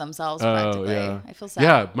 kids themselves, Oh, practically. yeah. I feel sad.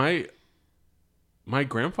 Yeah, my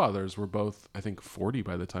grandfathers were both, I think, 40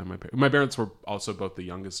 by the time my parents were also both the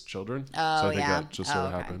youngest children. Oh, so I think yeah. that just sort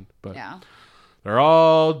of okay. happened. But yeah. They're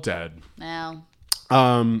all dead. No.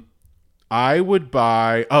 I would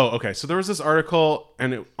buy... Oh, okay. So there was this article,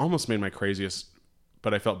 and it almost made my craziest,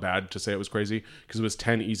 but I felt bad to say it was crazy, because it was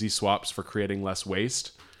 10 easy swaps for creating less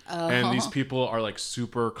waste. And these people are like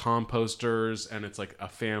super composters, and it's like a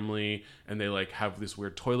family, and they like have this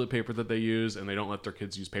weird toilet paper that they use, and they don't let their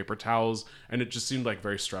kids use paper towels. And it just seemed like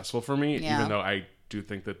very stressful for me, even though I do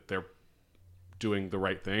think that they're doing the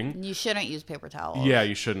right thing. You shouldn't use paper towels. Yeah,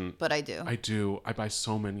 you shouldn't. But I do. I do. I buy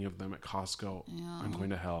so many of them at Costco. Yeah. I'm going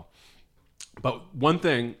to hell. But one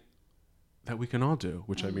thing that we can all do,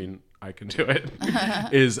 which I mean, I can do it,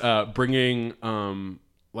 is bringing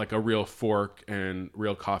like a real fork and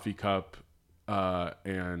real coffee cup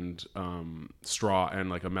and straw and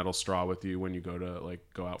like a metal straw with you when you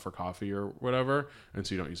go out for coffee or whatever. And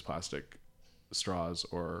so you don't use plastic straws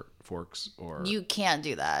or forks or... You can't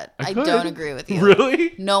do that. I don't agree with you.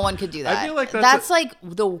 Really? No one could do that. I feel like that's like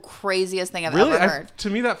the craziest thing I've ever heard. To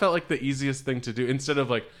me, that felt like the easiest thing to do, instead of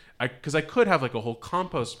like... Because I could have like a whole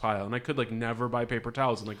compost pile, and I could like never buy paper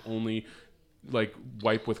towels and like only like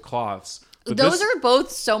wipe with cloths. But those are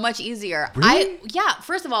both so much easier. Really?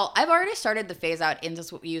 First of all, I've already started the phase out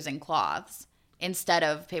into using cloths instead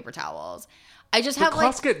of paper towels. I just have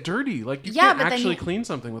cloths get dirty. Like you can't actually clean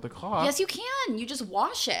something with a cloth. Yes, you can. You just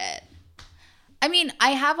wash it. I mean,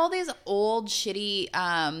 I have all these old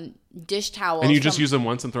shitty dish towels. And you just use them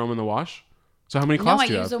once and throw them in the wash? So how many cloths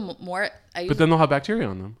do you have? No, I use them more. But then they'll have bacteria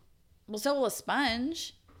on them. Well, so will a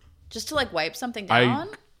sponge. Just to like wipe something down.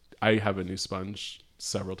 I have a new sponge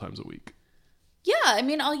several times a week. Yeah, I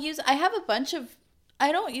mean, I have a bunch of...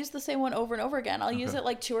 I don't use the same one over and over again. I'll use it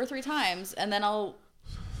like 2 or 3 times, and then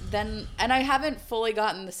and I haven't fully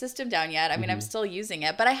gotten the system down yet. I mean, I'm still using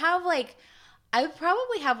it, but I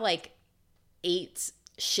probably have like 8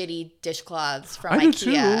 shitty dishcloths from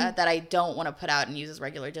IKEA that I don't want to put out and use as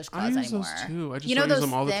regular dishcloths anymore. I use those too. I just don't use those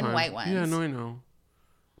them all the thin time. White ones. Yeah, no, I know.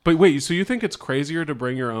 But wait, so you think it's crazier to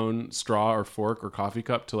bring your own straw or fork or coffee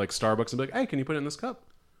cup to like Starbucks and be like, hey, can you put it in this cup?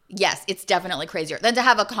 Yes, it's definitely crazier than to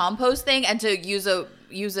have a compost thing and to use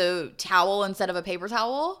a towel instead of a paper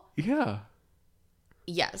towel. Yeah.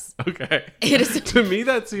 Yes. Okay. It is. To me,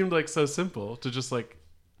 that seemed like so simple to just like...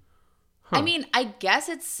 I mean, I guess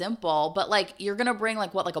it's simple, but like you're going to bring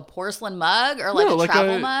like what, like a porcelain mug or like a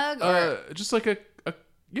travel mug? Or just like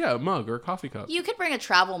a mug or a coffee cup. You could bring a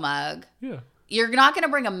travel mug. Yeah. You're not going to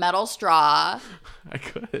bring a metal straw. I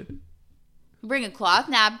could. Bring a cloth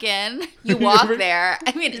napkin. You walk there.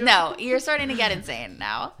 I mean, no, you're starting to get insane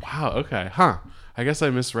now. Wow, okay. Huh. I guess I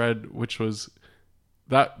misread which was...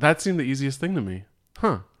 That seemed the easiest thing to me.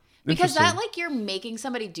 Huh. Because that, like, you're making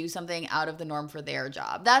somebody do something out of the norm for their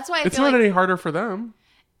job. That's why it's not any harder for them.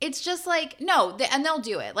 It's just like, no, and they'll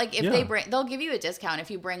do it. Like, if they'll give you a discount if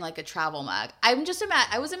you bring like a travel mug. I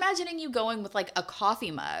was imagining you going with like a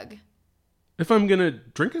coffee mug. If I'm going to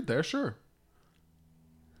drink it there, sure.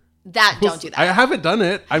 Don't do that. I haven't done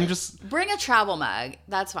it. I'm just... Bring a travel mug.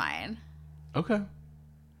 That's fine. Okay.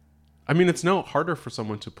 I mean, it's no harder for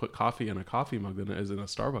someone to put coffee in a coffee mug than it is in a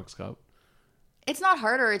Starbucks cup. It's not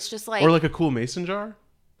harder. It's just like... Or like a cool mason jar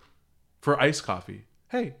for iced coffee.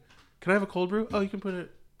 Hey, can I have a cold brew? Oh, you can put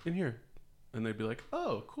it in here. And they'd be like,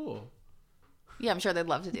 oh, cool. Yeah, I'm sure they'd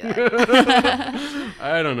love to do that.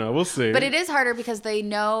 I don't know. We'll see. But it is harder because they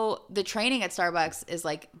know the training at Starbucks is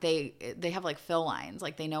like they have like fill lines.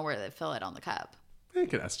 Like they know where to fill it on the cup. They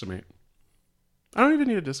can estimate. I don't even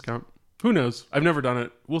need a discount. Who knows? I've never done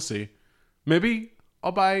it. We'll see. Maybe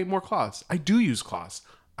I'll buy more cloths. I do use cloths.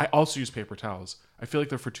 I also use paper towels. I feel like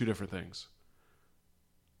they're for 2 different things.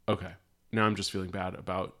 Okay. Now I'm just feeling bad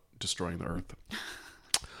about destroying the earth.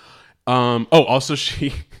 Also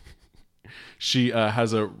she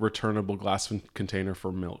has a returnable glass container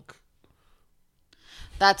for milk.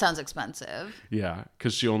 That sounds expensive. Yeah,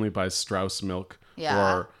 because she only buys Strauss milk.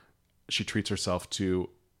 Yeah. Or she treats herself to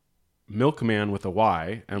Milkman with a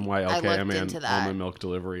Y, MYLKMAN, almond milk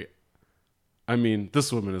delivery. I mean,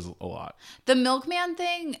 this woman is a lot. The Milkman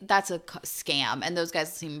thing, that's a scam, and those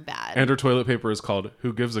guys seem bad. And her toilet paper is called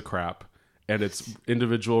Who Gives a Crap, and it's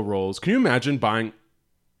individual rolls. Can you imagine buying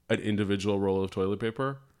an individual roll of toilet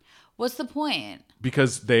paper? What's the point?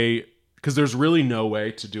 Because there's really no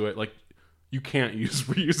way to do it. Like, you can't use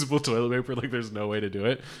reusable toilet paper. Like, there's no way to do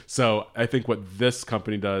it. So I think what this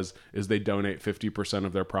company does is they donate 50%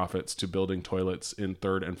 of their profits to building toilets in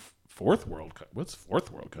third and fourth world. What's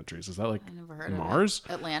fourth world countries? Is that like I never heard Mars?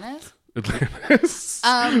 Of it. Atlantis?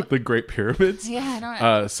 The Great Pyramids. Yeah, I don't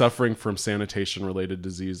know. Suffering from sanitation related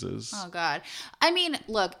diseases. Oh God. I mean,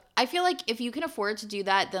 look, I feel like if you can afford to do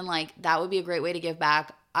that, then like that would be a great way to give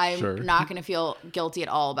back. I'm not going to feel guilty at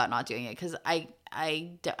all about not doing it because I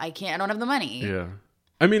I can't. I don't have the money. Yeah.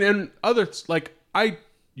 I mean, and others, like, I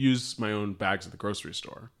use my own bags at the grocery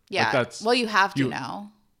store. Yeah. Like, well, you have to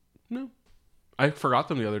now. No. I forgot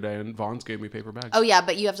them the other day, and Vaughn's gave me paper bags. Oh, yeah,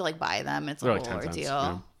 but you have to, like, buy them. It's They're a like whole 10 ordeal. cents.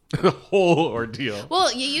 Yeah. The whole ordeal. Well,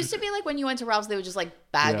 it used to be like when you went to Ralph's, they would just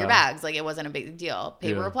like bag your bags. Like it wasn't a big deal.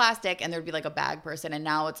 Paper or plastic, and there'd be like a bag person. And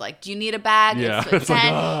now it's like, do you need a bag? Yeah. It's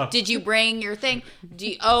 10. Did you bring your thing?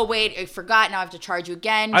 Oh, wait, I forgot. Now I have to charge you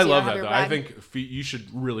again. I love that, though. I think you should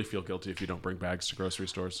really feel guilty if you don't bring bags to grocery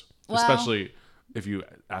stores. Well, especially if you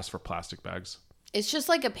ask for plastic bags. It's just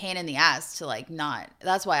like a pain in the ass to like not.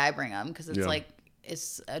 That's why I bring them, because it's like,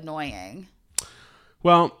 it's annoying.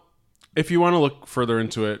 Well, if you want to look further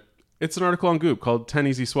into it, it's an article on Goop called 10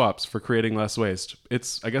 Easy Swaps for Creating Less Waste.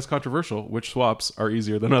 It's, I guess, controversial which swaps are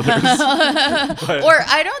easier than others. Or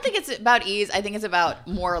I don't think it's about ease. I think it's about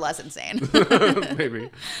more or less insane. Maybe.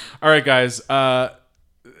 All right, guys.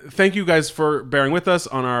 Thank you guys for bearing with us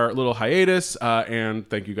on our little hiatus. And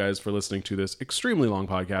thank you guys for listening to this extremely long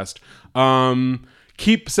podcast.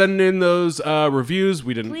 Keep sending in those reviews.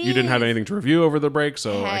 You didn't have anything to review over the break,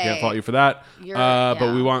 so I can't fault you for that.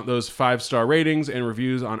 But we want those 5-star ratings and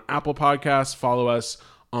reviews on Apple Podcasts. Follow us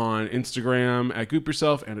on Instagram at Goop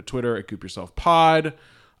Yourself and at Twitter at Goop Yourself Pod.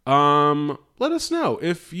 Let us know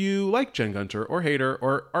if you like Jen Gunter or hate her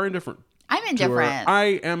or are indifferent. I'm indifferent. I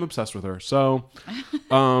am obsessed with her. So,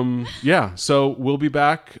 yeah. So we'll be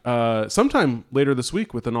back sometime later this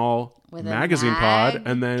week with an all magazine pod,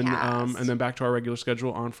 and then back to our regular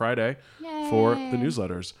schedule on Friday for the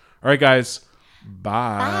newsletters. All right, guys.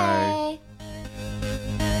 Bye.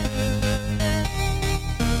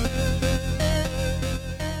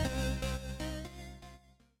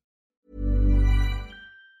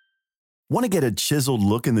 Want to get a chiseled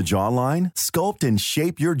look in the jawline? Sculpt and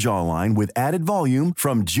shape your jawline with added volume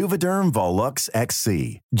from Juvederm Volux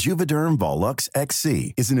XC. Juvederm Volux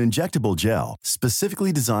XC is an injectable gel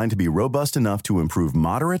specifically designed to be robust enough to improve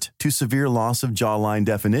moderate to severe loss of jawline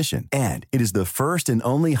definition. And it is the first and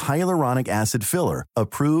only hyaluronic acid filler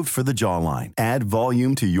approved for the jawline. Add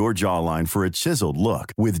volume to your jawline for a chiseled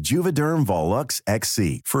look with Juvederm Volux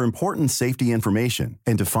XC. For important safety information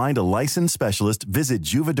and to find a licensed specialist, visit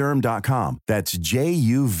Juvederm.com. That's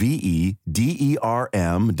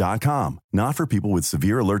Juvederm.com. Not for people with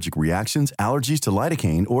severe allergic reactions, allergies to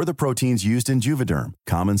lidocaine, or the proteins used in Juvederm.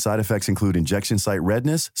 Common side effects include injection site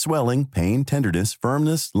redness, swelling, pain, tenderness,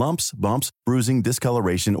 firmness, lumps, bumps, bruising,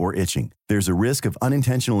 discoloration, or itching. There's a risk of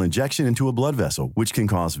unintentional injection into a blood vessel, which can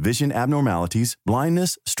cause vision abnormalities,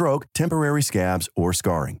 blindness, stroke, temporary scabs, or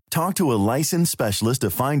scarring. Talk to a licensed specialist to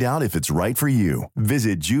find out if it's right for you.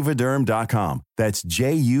 Visit Juvederm.com. That's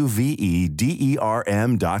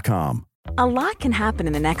Juvederm.com. A lot can happen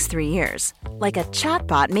in the next 3 years. Like a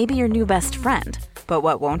chatbot may be your new best friend. But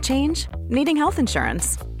what won't change? Needing health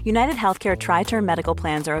insurance. United Healthcare Tri-Term Medical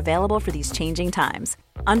Plans are available for these changing times.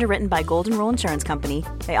 Underwritten by Golden Rule Insurance Company,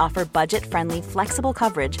 they offer budget-friendly, flexible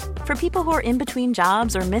coverage for people who are in between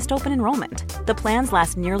jobs or missed open enrollment. The plans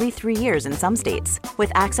last nearly 3 years in some states,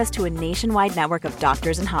 with access to a nationwide network of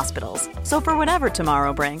doctors and hospitals. So for whatever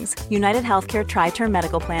tomorrow brings, United Healthcare Tri-Term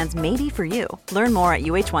Medical Plans may be for you. Learn more at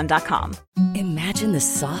UH1.com. Imagine the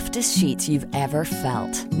softest sheets you've ever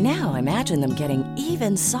felt. Now imagine them getting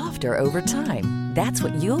even softer over time. That's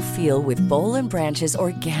what you'll feel with Boll & Branch's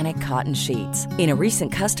organic cotton sheets. In a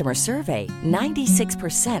recent customer survey,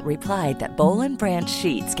 96% replied that Boll & Branch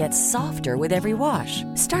sheets get softer with every wash.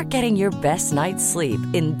 Start getting your best night's sleep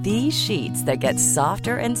in these sheets that get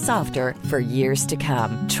softer and softer for years to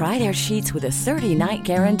come. Try their sheets with a 30-night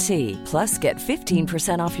guarantee. Plus, get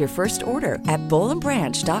 15% off your first order at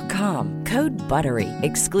bollandbranch.com. Code BUTTERY.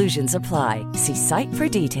 Exclusions apply. See site for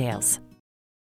details.